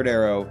fire a third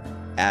arrow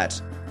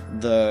at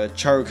the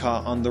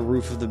Charuka on the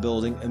roof of the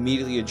building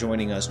immediately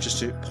adjoining us, just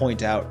to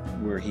point out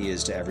where he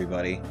is to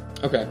everybody.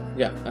 Okay,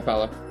 yeah, I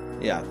follow.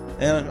 Yeah,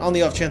 and on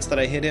the off chance that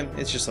I hit him,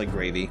 it's just like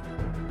gravy.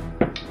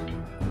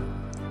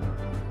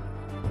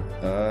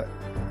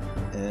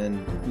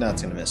 And no,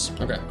 it's gonna miss.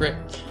 Okay, great.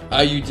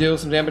 You deal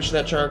some damage to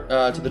that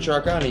to the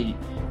Charuka, and he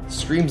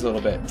screams a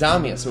little bit.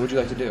 Damius, what would you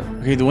like to do?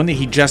 Okay, the one that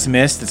he just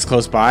missed that's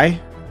close by.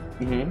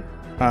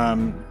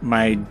 Mm-hmm.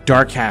 My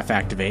dark half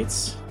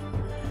activates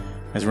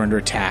as we're under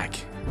attack.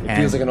 It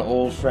feels like an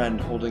old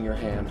friend holding your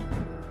hand.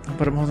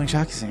 But I'm holding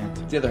Shaki's hand.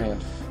 The other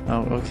hand.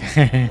 Oh,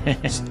 okay.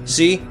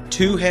 See?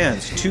 2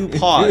 hands, 2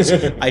 paws.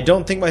 I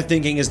don't think my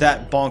thinking is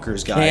that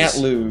bonkers, guys.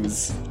 Can't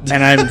lose.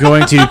 And I'm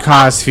going to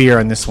cause fear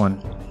on this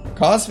one.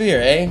 Cause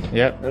fear, eh?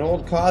 Yep. An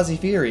old causey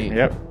fury.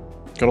 Yep.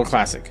 Good old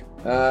classic.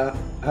 How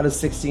does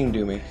 16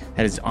 do me?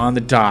 That is on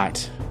the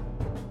dot.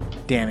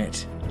 Damn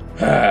it.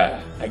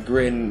 I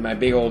grin my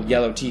big old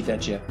yellow teeth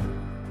at you.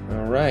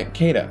 All right,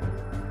 Kata.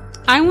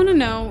 I want to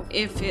know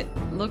if it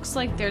looks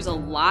like there's a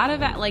lot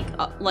of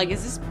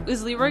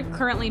is Leroy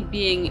currently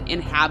being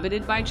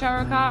inhabited by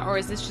Charuka, or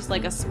is this just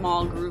like a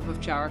small group of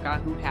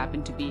Charuka who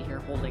happen to be here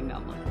holding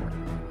down the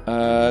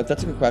fort?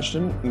 That's a good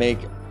question. Make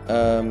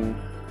I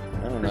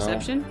don't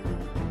Perception?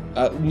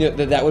 know. No,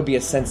 that would be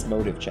a sense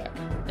motive check.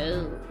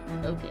 Oh,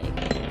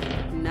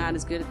 okay. Not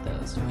as good at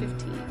those.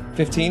 15.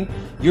 15?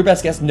 Your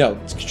best guess? No.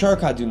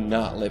 Charuka do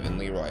not live in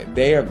Leroy.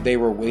 They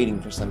were waiting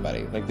for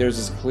somebody. Like, there's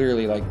this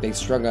clearly, like, they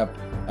strung up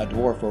a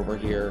dwarf over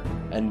here,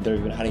 and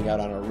they've been hiding out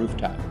on a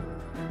rooftop.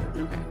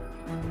 Okay.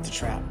 It's a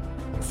trap.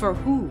 For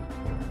who?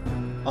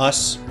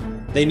 Us.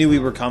 They knew we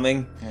were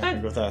coming.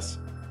 Yeah, with us.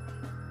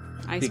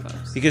 I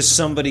suppose. Because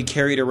somebody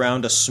carried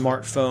around a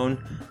smartphone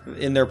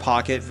in their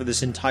pocket for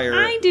this entire...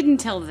 I didn't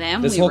tell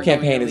them. This we whole were going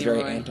campaign to is very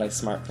Leroy.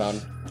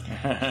 anti-smartphone.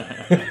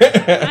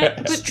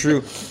 It's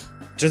true.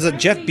 Turns out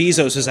Jeff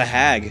Bezos is a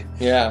hag.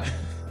 Yeah.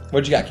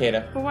 What you got,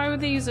 Kata? But why would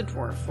they use a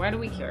dwarf? Why do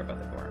we care about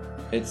the dwarf?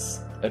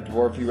 It's a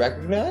dwarf you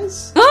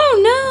recognize?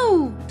 Oh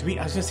no!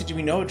 I was gonna say, do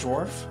we know a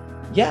dwarf?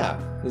 Yeah.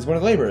 He's one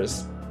of the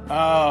laborers.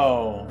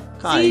 Oh.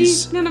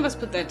 Guys. See, none of us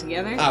put that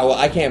together. Oh, well,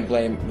 I can't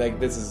blame... Like,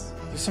 this is...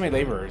 There's so many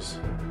laborers.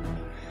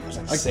 There's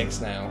like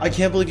 6 now. I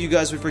can't believe you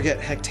guys would forget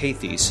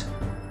Hectathes.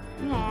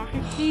 Aw,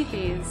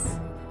 Hectathes.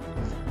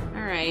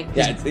 Alright.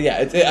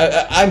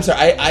 Yeah, I'm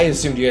sorry. I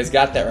assumed you guys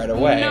got that right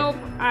away. Nope,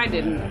 I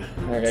didn't.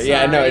 Okay,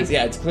 yeah, no, Sorry.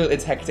 it's clear.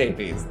 It's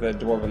Hectathes, the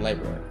dwarven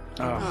laborer.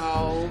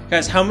 Oh.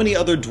 Guys, how many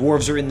other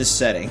dwarves are in this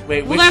setting?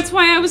 Wait, Well, that's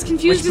why I was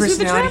confused which as who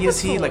the personality trap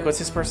is he? was Like, for. what's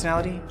his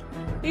personality?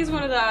 He's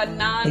one of the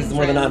non. He's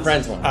one of the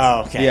non-friends ones.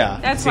 Oh, okay. Yeah.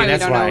 That's See, why we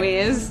that's don't know why. who he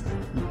is.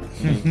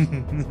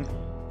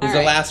 He's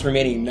the last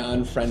remaining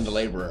non-friend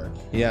laborer.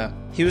 Yeah.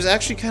 He was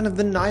actually kind of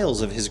the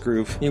Niles of his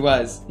group. He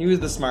was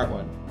the smart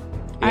one.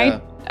 Yeah.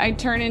 I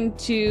turn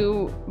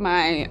into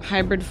my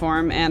hybrid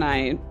form and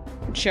I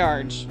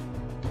charge.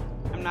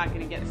 I'm not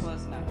gonna get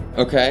close enough.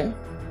 Okay.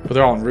 But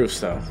they're all on roofs,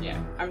 though.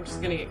 Yeah, I'm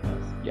just gonna get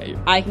close. Yeah, you.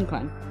 I can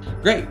climb.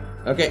 Great.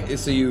 Okay,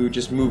 so you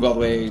just move all the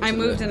way. I to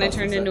moved the and I top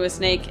turned of into the a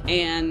snake,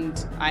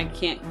 and I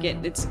can't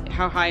get. It's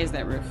how high is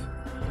that roof?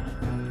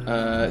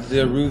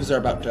 The roofs are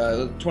about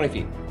 20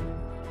 feet.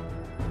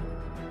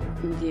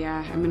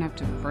 Yeah, I'm gonna have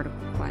to vertical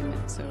climb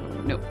it. So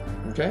nope.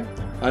 Okay.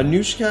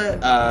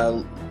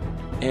 Anushka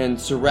and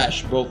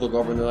Suresh both look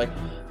over and they're like,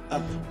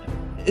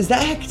 "Is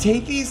that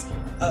Hectathes?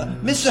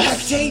 Mr.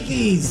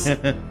 Hectathes!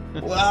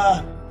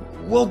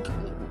 Well,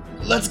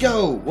 let's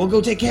go. We'll go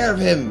take care of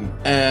him."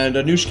 And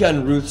Anushka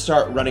and Ruth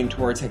start running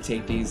towards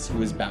Hectathes,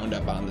 who is bound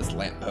up on this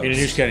lamppost. And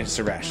Anushka and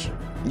Suresh.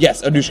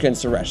 Yes, Anushka and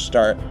Suresh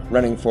start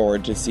running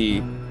forward to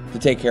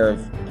take care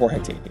of poor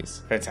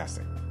Hectathes.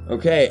 Fantastic.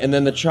 Okay, and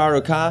then the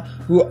Charuka,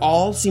 who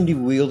all seem to be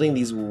wielding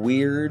these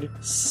weird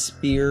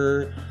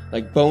spear,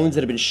 like bones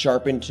that have been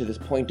sharpened to the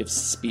point of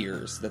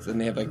spears. And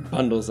they have like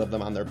bundles of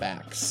them on their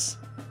backs.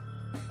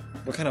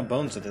 What kind of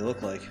bones do they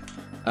look like?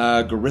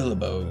 Gorilla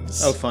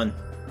bones. Oh, fun.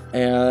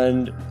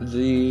 And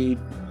the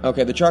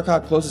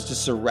Charuka closest to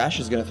Suresh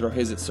is going to throw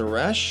his at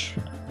Suresh.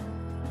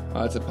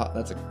 That's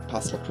a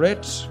possible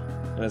crit,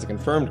 and it's a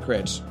confirmed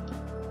crit.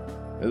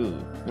 Ooh.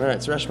 All right,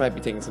 Suresh might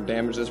be taking some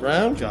damage this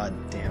round. God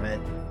damn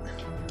it.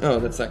 Oh,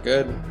 that's not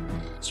good.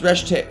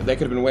 Suresh, that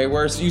could have been way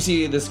worse. You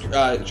see this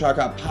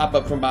Charuka pop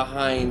up from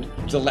behind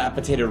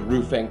dilapidated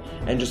roofing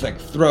and just like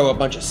throw a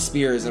bunch of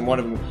spears, and one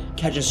of them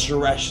catches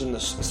Suresh in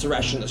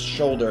the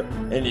shoulder,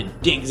 and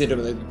it digs into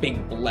him. The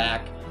big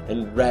black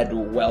and red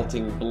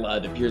welting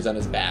blood appears on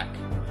his back,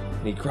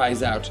 and he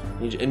cries out,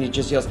 and he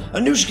just yells,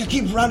 "Anushka,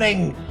 keep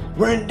running!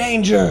 We're in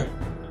danger!"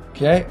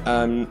 Okay,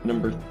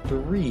 number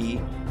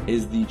 3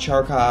 is the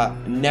Charuka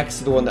next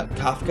to the one that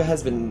Kafka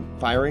has been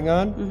firing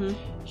on. Mm-hmm.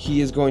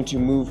 He is going to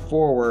move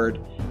forward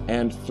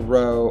and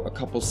throw a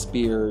couple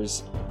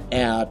spears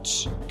at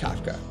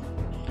Kafka.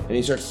 And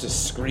he starts to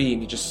scream.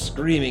 He's just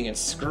screaming and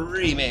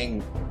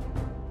screaming.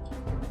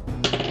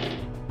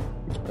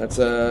 That's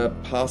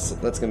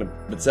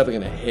definitely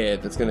gonna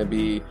hit. That's gonna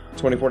be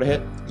 24 to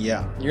hit.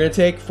 Yeah. You're gonna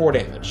take 4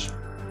 damage.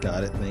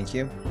 Got it. Thank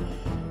you.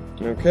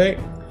 Okay.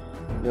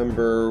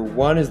 Number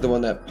 1 is the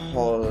one that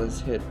Paul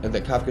has hit,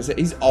 that Kafka's hit.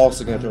 He's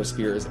also going to throw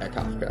spears at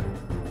Kafka.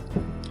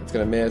 It's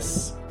going to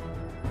miss.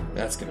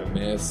 That's going to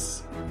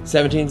miss.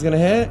 17's going to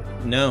hit.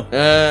 No.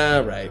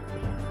 All right.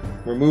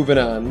 We're moving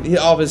on.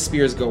 All of his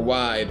spears go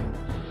wide.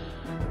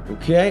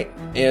 Okay.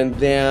 And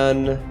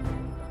then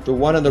the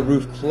one on the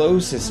roof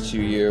closest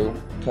to you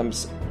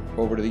comes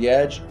over to the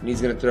edge, and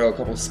he's going to throw a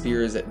couple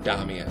spears at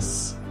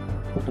Damius.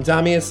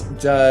 Damius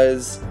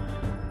does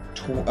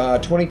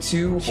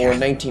 22 or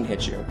 19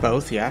 hit you.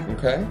 Both, yeah.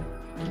 Okay.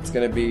 It's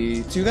going to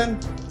be 2 then.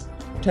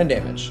 10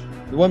 damage.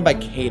 The one by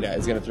Kata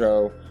is going to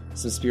throw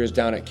some spears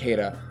down at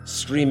Kata,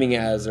 screaming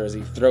as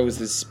he throws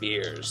his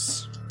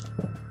spears.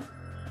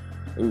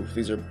 Oof,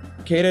 these are...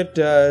 Kata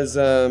does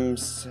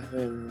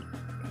 7...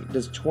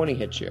 Does 20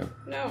 hit you?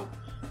 No.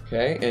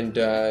 Okay, and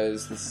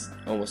does... This is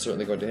almost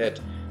certainly going to hit.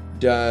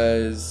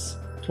 Does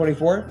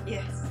 24?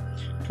 Yes.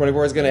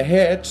 24 is going to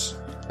hit,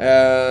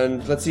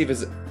 and let's see if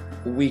his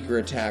weaker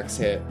attacks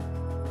hit.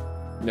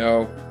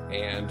 No,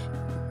 and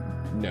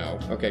no.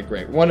 Okay,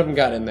 great. One of them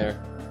got in there.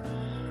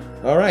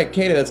 All right,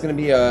 Kata, that's going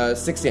to be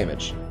 6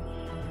 damage.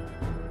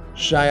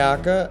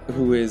 Shayaka,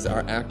 who is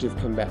our active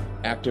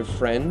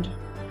friend,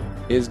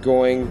 is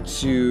going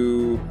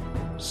to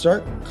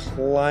start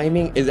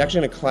climbing. Is actually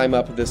going to climb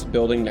up this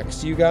building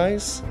next to you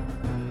guys.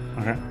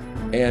 Okay.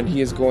 And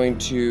he is going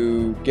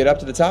to get up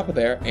to the top of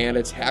there and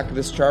attack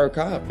this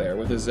Charuka up there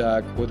with his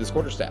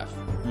quarterstaff.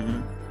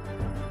 Mm-hmm.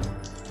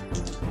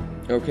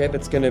 Okay,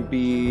 that's going to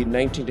be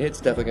 19 to hit.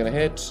 It's definitely going to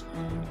hit.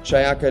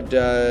 Shayaka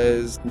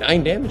does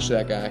 9 damage to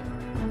that guy.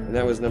 And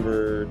that was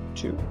number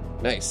 2.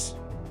 Nice.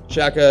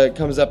 Shayaka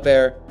comes up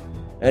there,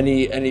 and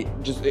he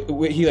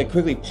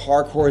quickly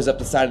parkours up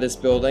the side of this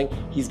building.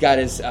 He's got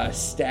his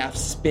staff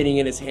spinning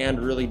in his hand,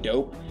 really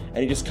dope.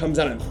 And he just comes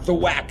out and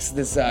thwacks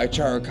this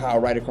Charuka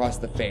right across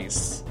the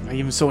face. I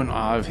am so in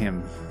awe of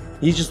him.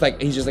 He's just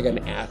like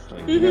an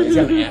athlete. You know? He's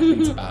got an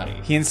athlete's body.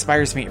 He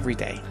inspires me every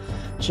day.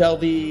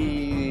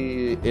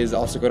 Cheldy is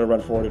also going to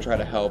run forward to try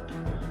to help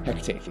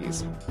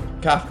Hecatates.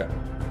 Kafka.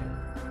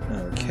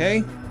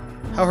 Okay.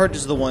 How hard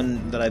does the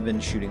one that I've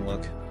been shooting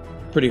look?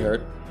 Pretty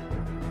hurt.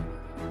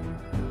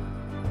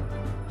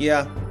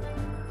 Yeah.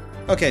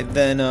 Okay,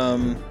 then,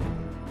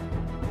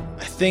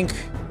 I think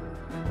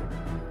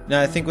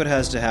what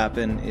has to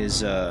happen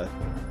is,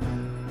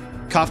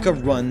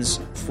 Kafka runs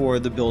for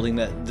the building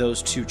that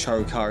those 2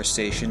 Charuka are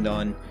stationed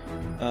on,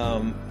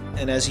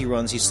 and as he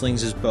runs, he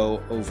slings his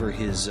bow over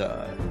his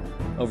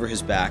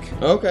back.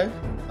 Okay.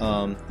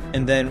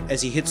 And then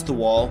as he hits the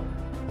wall,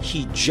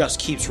 he just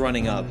keeps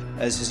running up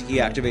as he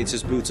activates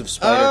his Boots of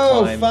Spider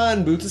Climb. Oh,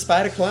 fun! Boots of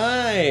Spider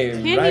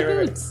Climb! Candy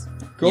boots.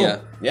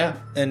 Cool. Yeah.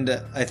 And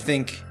I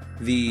think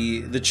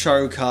the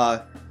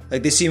Charuka,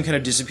 like, they see him kind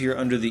of disappear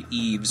under the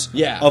eaves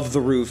of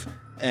the roof,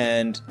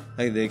 and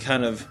like they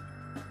kind of,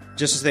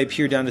 just as they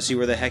peer down to see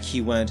where the heck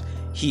he went,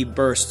 he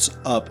bursts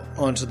up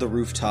onto the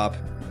rooftop.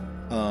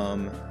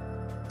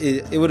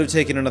 It would have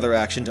taken another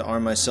action to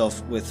arm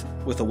myself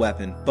with a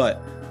weapon, but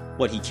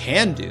what he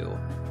can do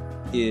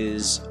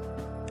is,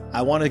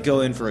 I want to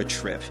go in for a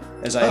trip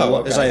as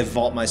I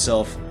vault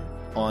myself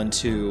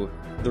onto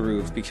the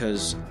roof,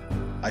 because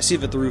I see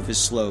that the roof is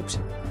sloped,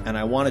 and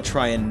I want to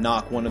try and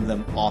knock one of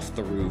them off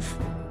the roof.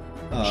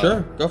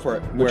 Sure, go for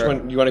it. Which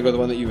one? You want to go the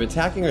one that you've been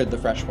attacking or the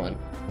fresh one?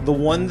 The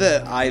one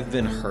that I've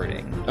been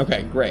hurting.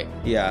 Okay, great.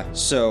 Yeah,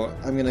 so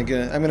I'm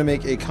gonna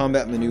make a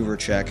combat maneuver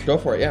check. Go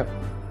for it, yeah.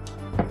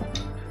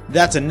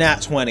 That's a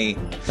nat 20.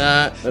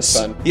 That's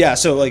fun. Yeah,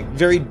 so like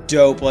very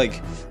dope,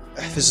 like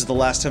this is the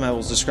last time I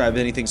will describe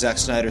anything Zack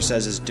Snyder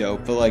says as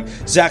dope, but like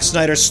Zack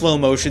Snyder slow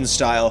motion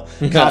style,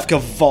 Kafka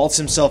vaults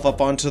himself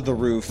up onto the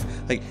roof.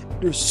 Like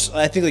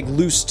I think like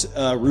loose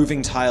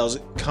roofing tiles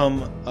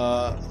come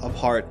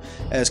apart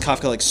as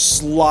Kafka like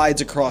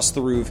slides across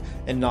the roof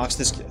and knocks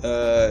this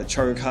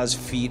Charuka's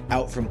feet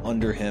out from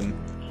under him.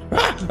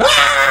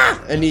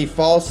 And he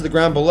falls to the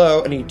ground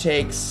below, and he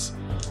takes...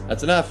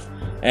 That's enough.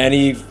 And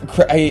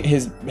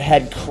his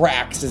head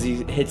cracks as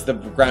he hits the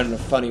ground in a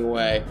funny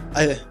way.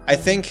 I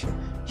think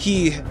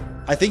he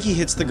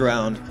hits the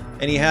ground,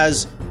 and he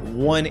has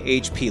 1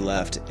 HP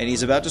left, and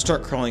he's about to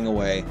start crawling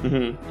away.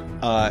 Mm-hmm.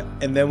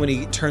 And then when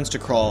he turns to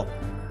crawl,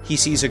 he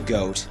sees a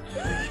goat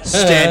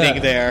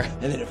standing there.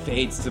 And then it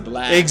fades to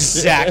black.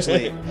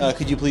 Exactly.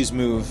 Could you please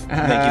move?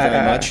 Thank you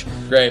very much.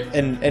 Great.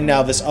 And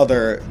now this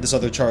other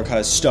Charuka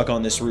is stuck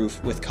on this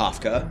roof with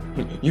Kafka.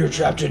 You're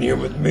trapped in here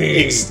with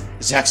me.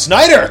 Zack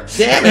Snyder!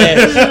 Damn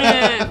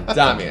it!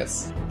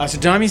 Damius. So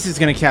Damius is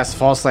going to cast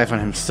False Life on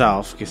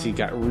himself because he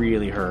got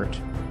really hurt.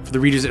 For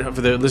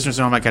the listeners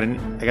at home, I got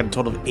a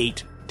total of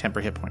 8 temper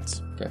hit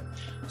points. Okay.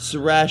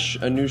 Suresh,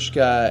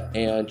 Anushka,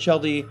 and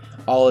Cheldy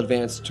all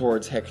advance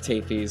towards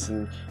Hecatates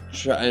and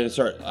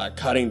start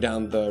cutting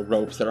down the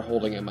ropes that are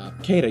holding him up.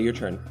 Kata, your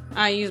turn.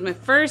 I use my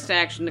first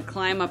action to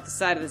climb up the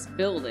side of this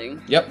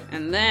building. Yep.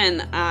 And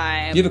then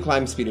I... You have a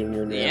climb speed in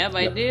your name. Yep,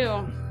 I do.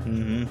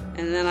 Mm-hmm.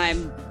 And then I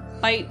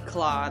bite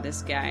claw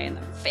this guy in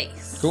the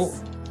face. Cool.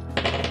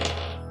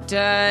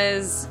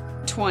 Does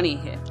 20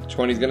 hit?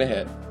 20's gonna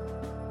hit.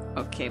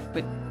 Okay,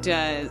 but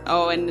does...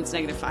 Oh, and it's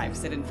 -5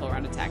 because I didn't full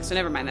round attack. So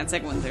never mind. That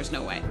second one, there's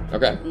no way.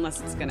 Okay.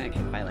 Unless it's going to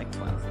hit by like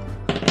 12.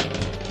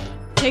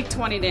 Take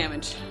 20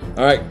 damage.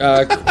 All right.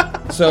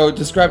 So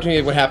describe to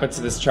me what happens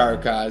to this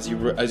Charuka as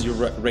you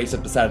race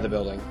up the side of the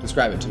building.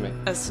 Describe it to me.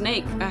 A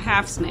snake, a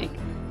half snake,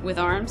 with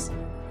arms,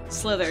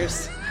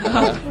 slithers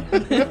up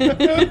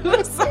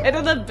the side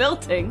of the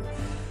building,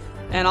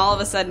 and all of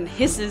a sudden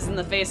hisses in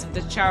the face of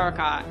the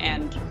Charuka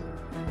and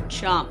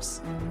chomps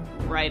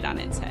right on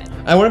its head.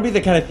 I want to be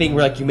the kind of thing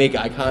where like you make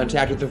eye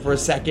contact with him for a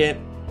second,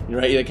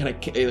 right? You kind of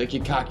like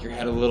you cock your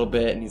head a little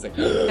bit, and he's like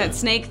that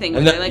snake thing where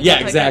And they that- like yeah,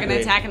 look like they're exactly.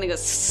 gonna attack and they go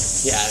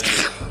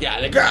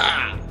like,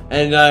 "Grah!"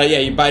 And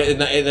you bite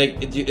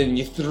it and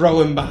you throw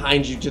him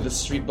behind you to the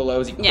street below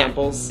as he Yeah.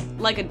 crumples.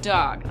 like a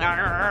dog.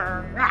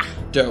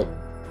 Dope.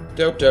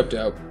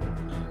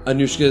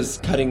 Anushka's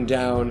cutting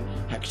down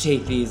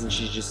Hectathes, and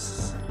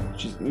she's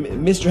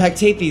Mr.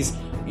 Hectathes,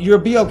 you'll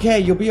be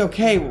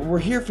okay. We're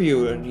here for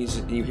you. And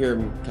you hear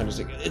him kind of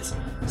say,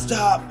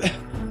 stop.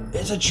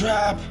 It's a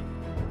trap.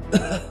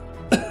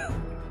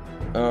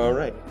 All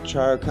right,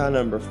 Charuka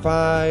number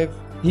 5.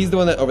 He's the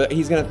one that over there.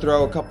 He's gonna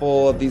throw a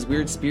couple of these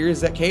weird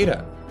spears at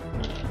Kata.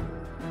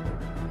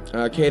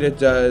 Kata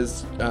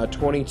does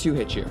 22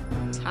 hit you.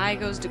 Tie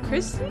goes to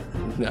Christy?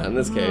 Not in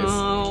this case.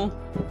 Oh.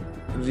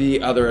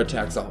 The other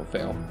attacks all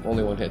fail.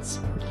 Only one hits.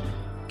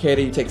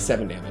 Kata, you take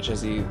 7 damage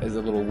as a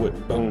little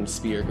wood bone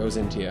spear goes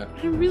into you.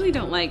 I really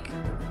don't like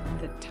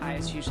that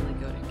ties usually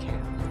go to Cal.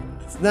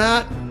 It's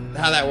not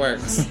how that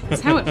works.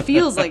 It's how it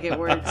feels like it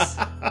works.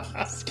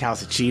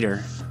 Cal's a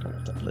cheater. Don't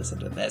have to listen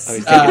to this.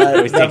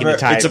 Always taking the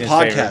tie It's a in his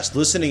favor. podcast.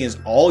 Listening is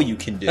all you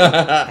can do.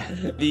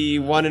 The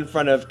one in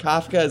front of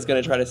Kafka is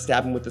going to try to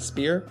stab him with the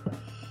spear.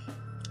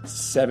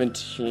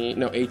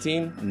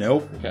 18.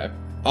 Nope. Okay.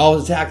 All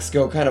his attacks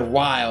go kind of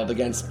wild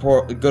against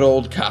good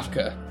old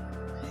Kafka.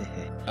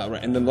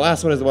 Right, and then the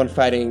last one is the one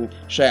fighting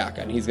Shayaka,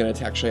 and he's going to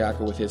attack Shayaka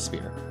with his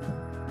spear.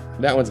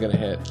 That one's going to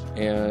hit,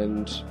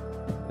 and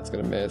that's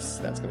going to miss.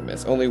 That's going to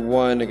miss. Only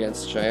one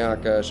against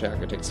Shayaka.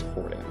 Shayaka takes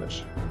 4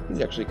 damage.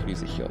 He actually could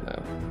use a heal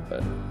now,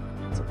 but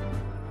it's okay.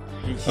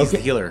 He's the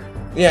healer.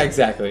 Yeah,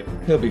 exactly.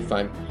 He'll be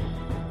fine.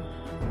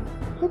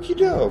 Okie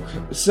doke.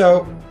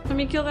 So Let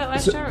me kill that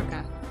last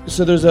Charuka.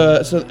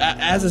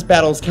 as this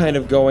battle's kind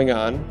of going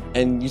on,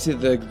 and you see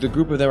the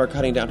group of them are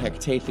cutting down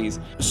Hectathes,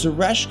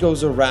 Suresh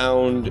goes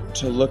around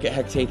to look at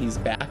Hectathes'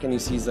 back, and he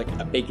sees like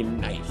a big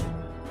knife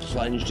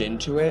plunged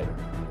into it,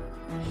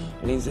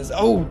 and he says,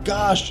 "Oh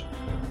gosh,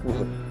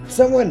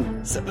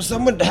 someone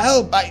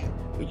help!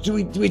 Do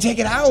we take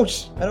it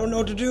out? I don't know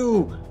what to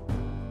do."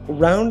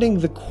 Rounding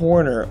the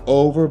corner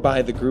over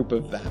by the group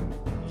of them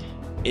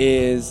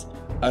is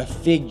a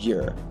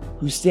figure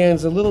who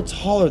stands a little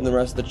taller than the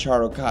rest of the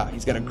Charuka.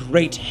 He's got a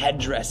great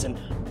headdress and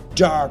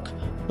dark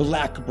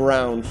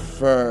black-brown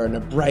fur and a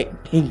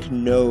bright pink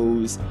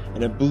nose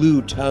and a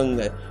blue tongue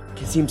that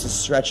seems to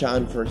stretch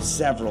on for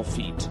several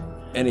feet.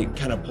 And it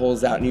kind of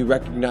pulls out, and you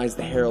recognize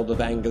the Herald of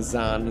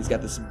Angazan. He's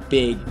got this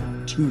big,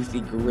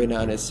 toothy grin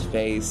on his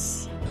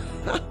face.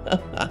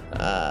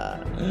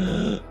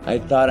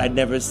 I thought I'd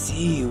never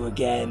see you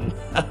again.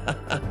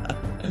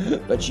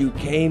 But you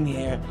came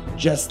here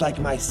just like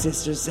my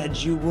sister said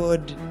you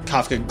would.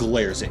 Kafka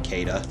glares at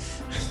Kata.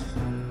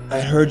 I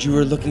heard you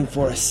were looking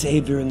for a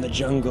savior in the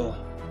jungle,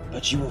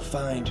 but you will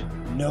find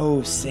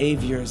no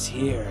saviors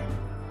here.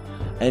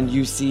 And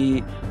you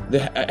see the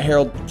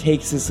Herald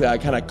takes his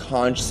kind of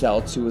conch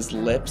shell to his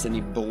lips, and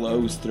he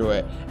blows through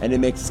it, and it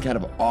makes this kind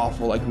of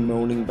awful, like,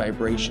 moaning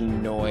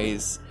vibration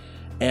noise.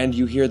 And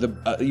you hear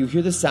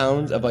the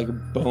sounds of like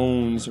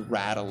bones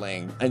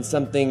rattling and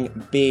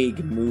something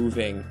big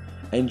moving.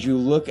 And you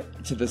look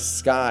to the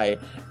sky,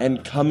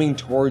 and coming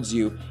towards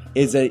you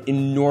is an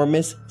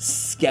enormous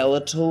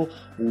skeletal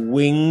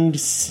winged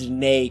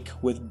snake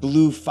with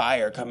blue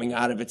fire coming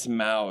out of its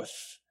mouth.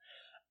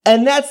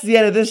 And that's the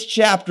end of this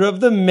chapter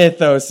of the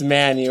Mythos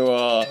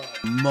Manual.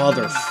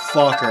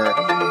 Motherfucker.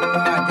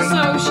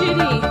 So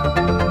shitty.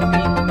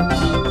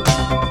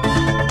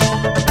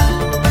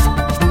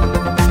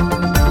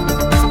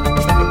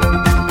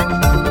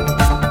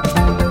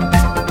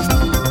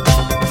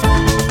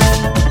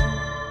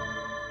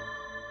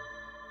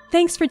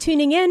 Thanks for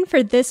tuning in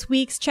for this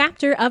week's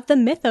chapter of the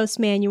Mythos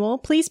Manual.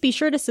 Please be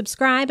sure to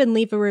subscribe and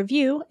leave a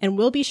review, and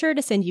we'll be sure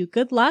to send you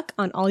good luck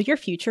on all your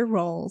future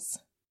rolls.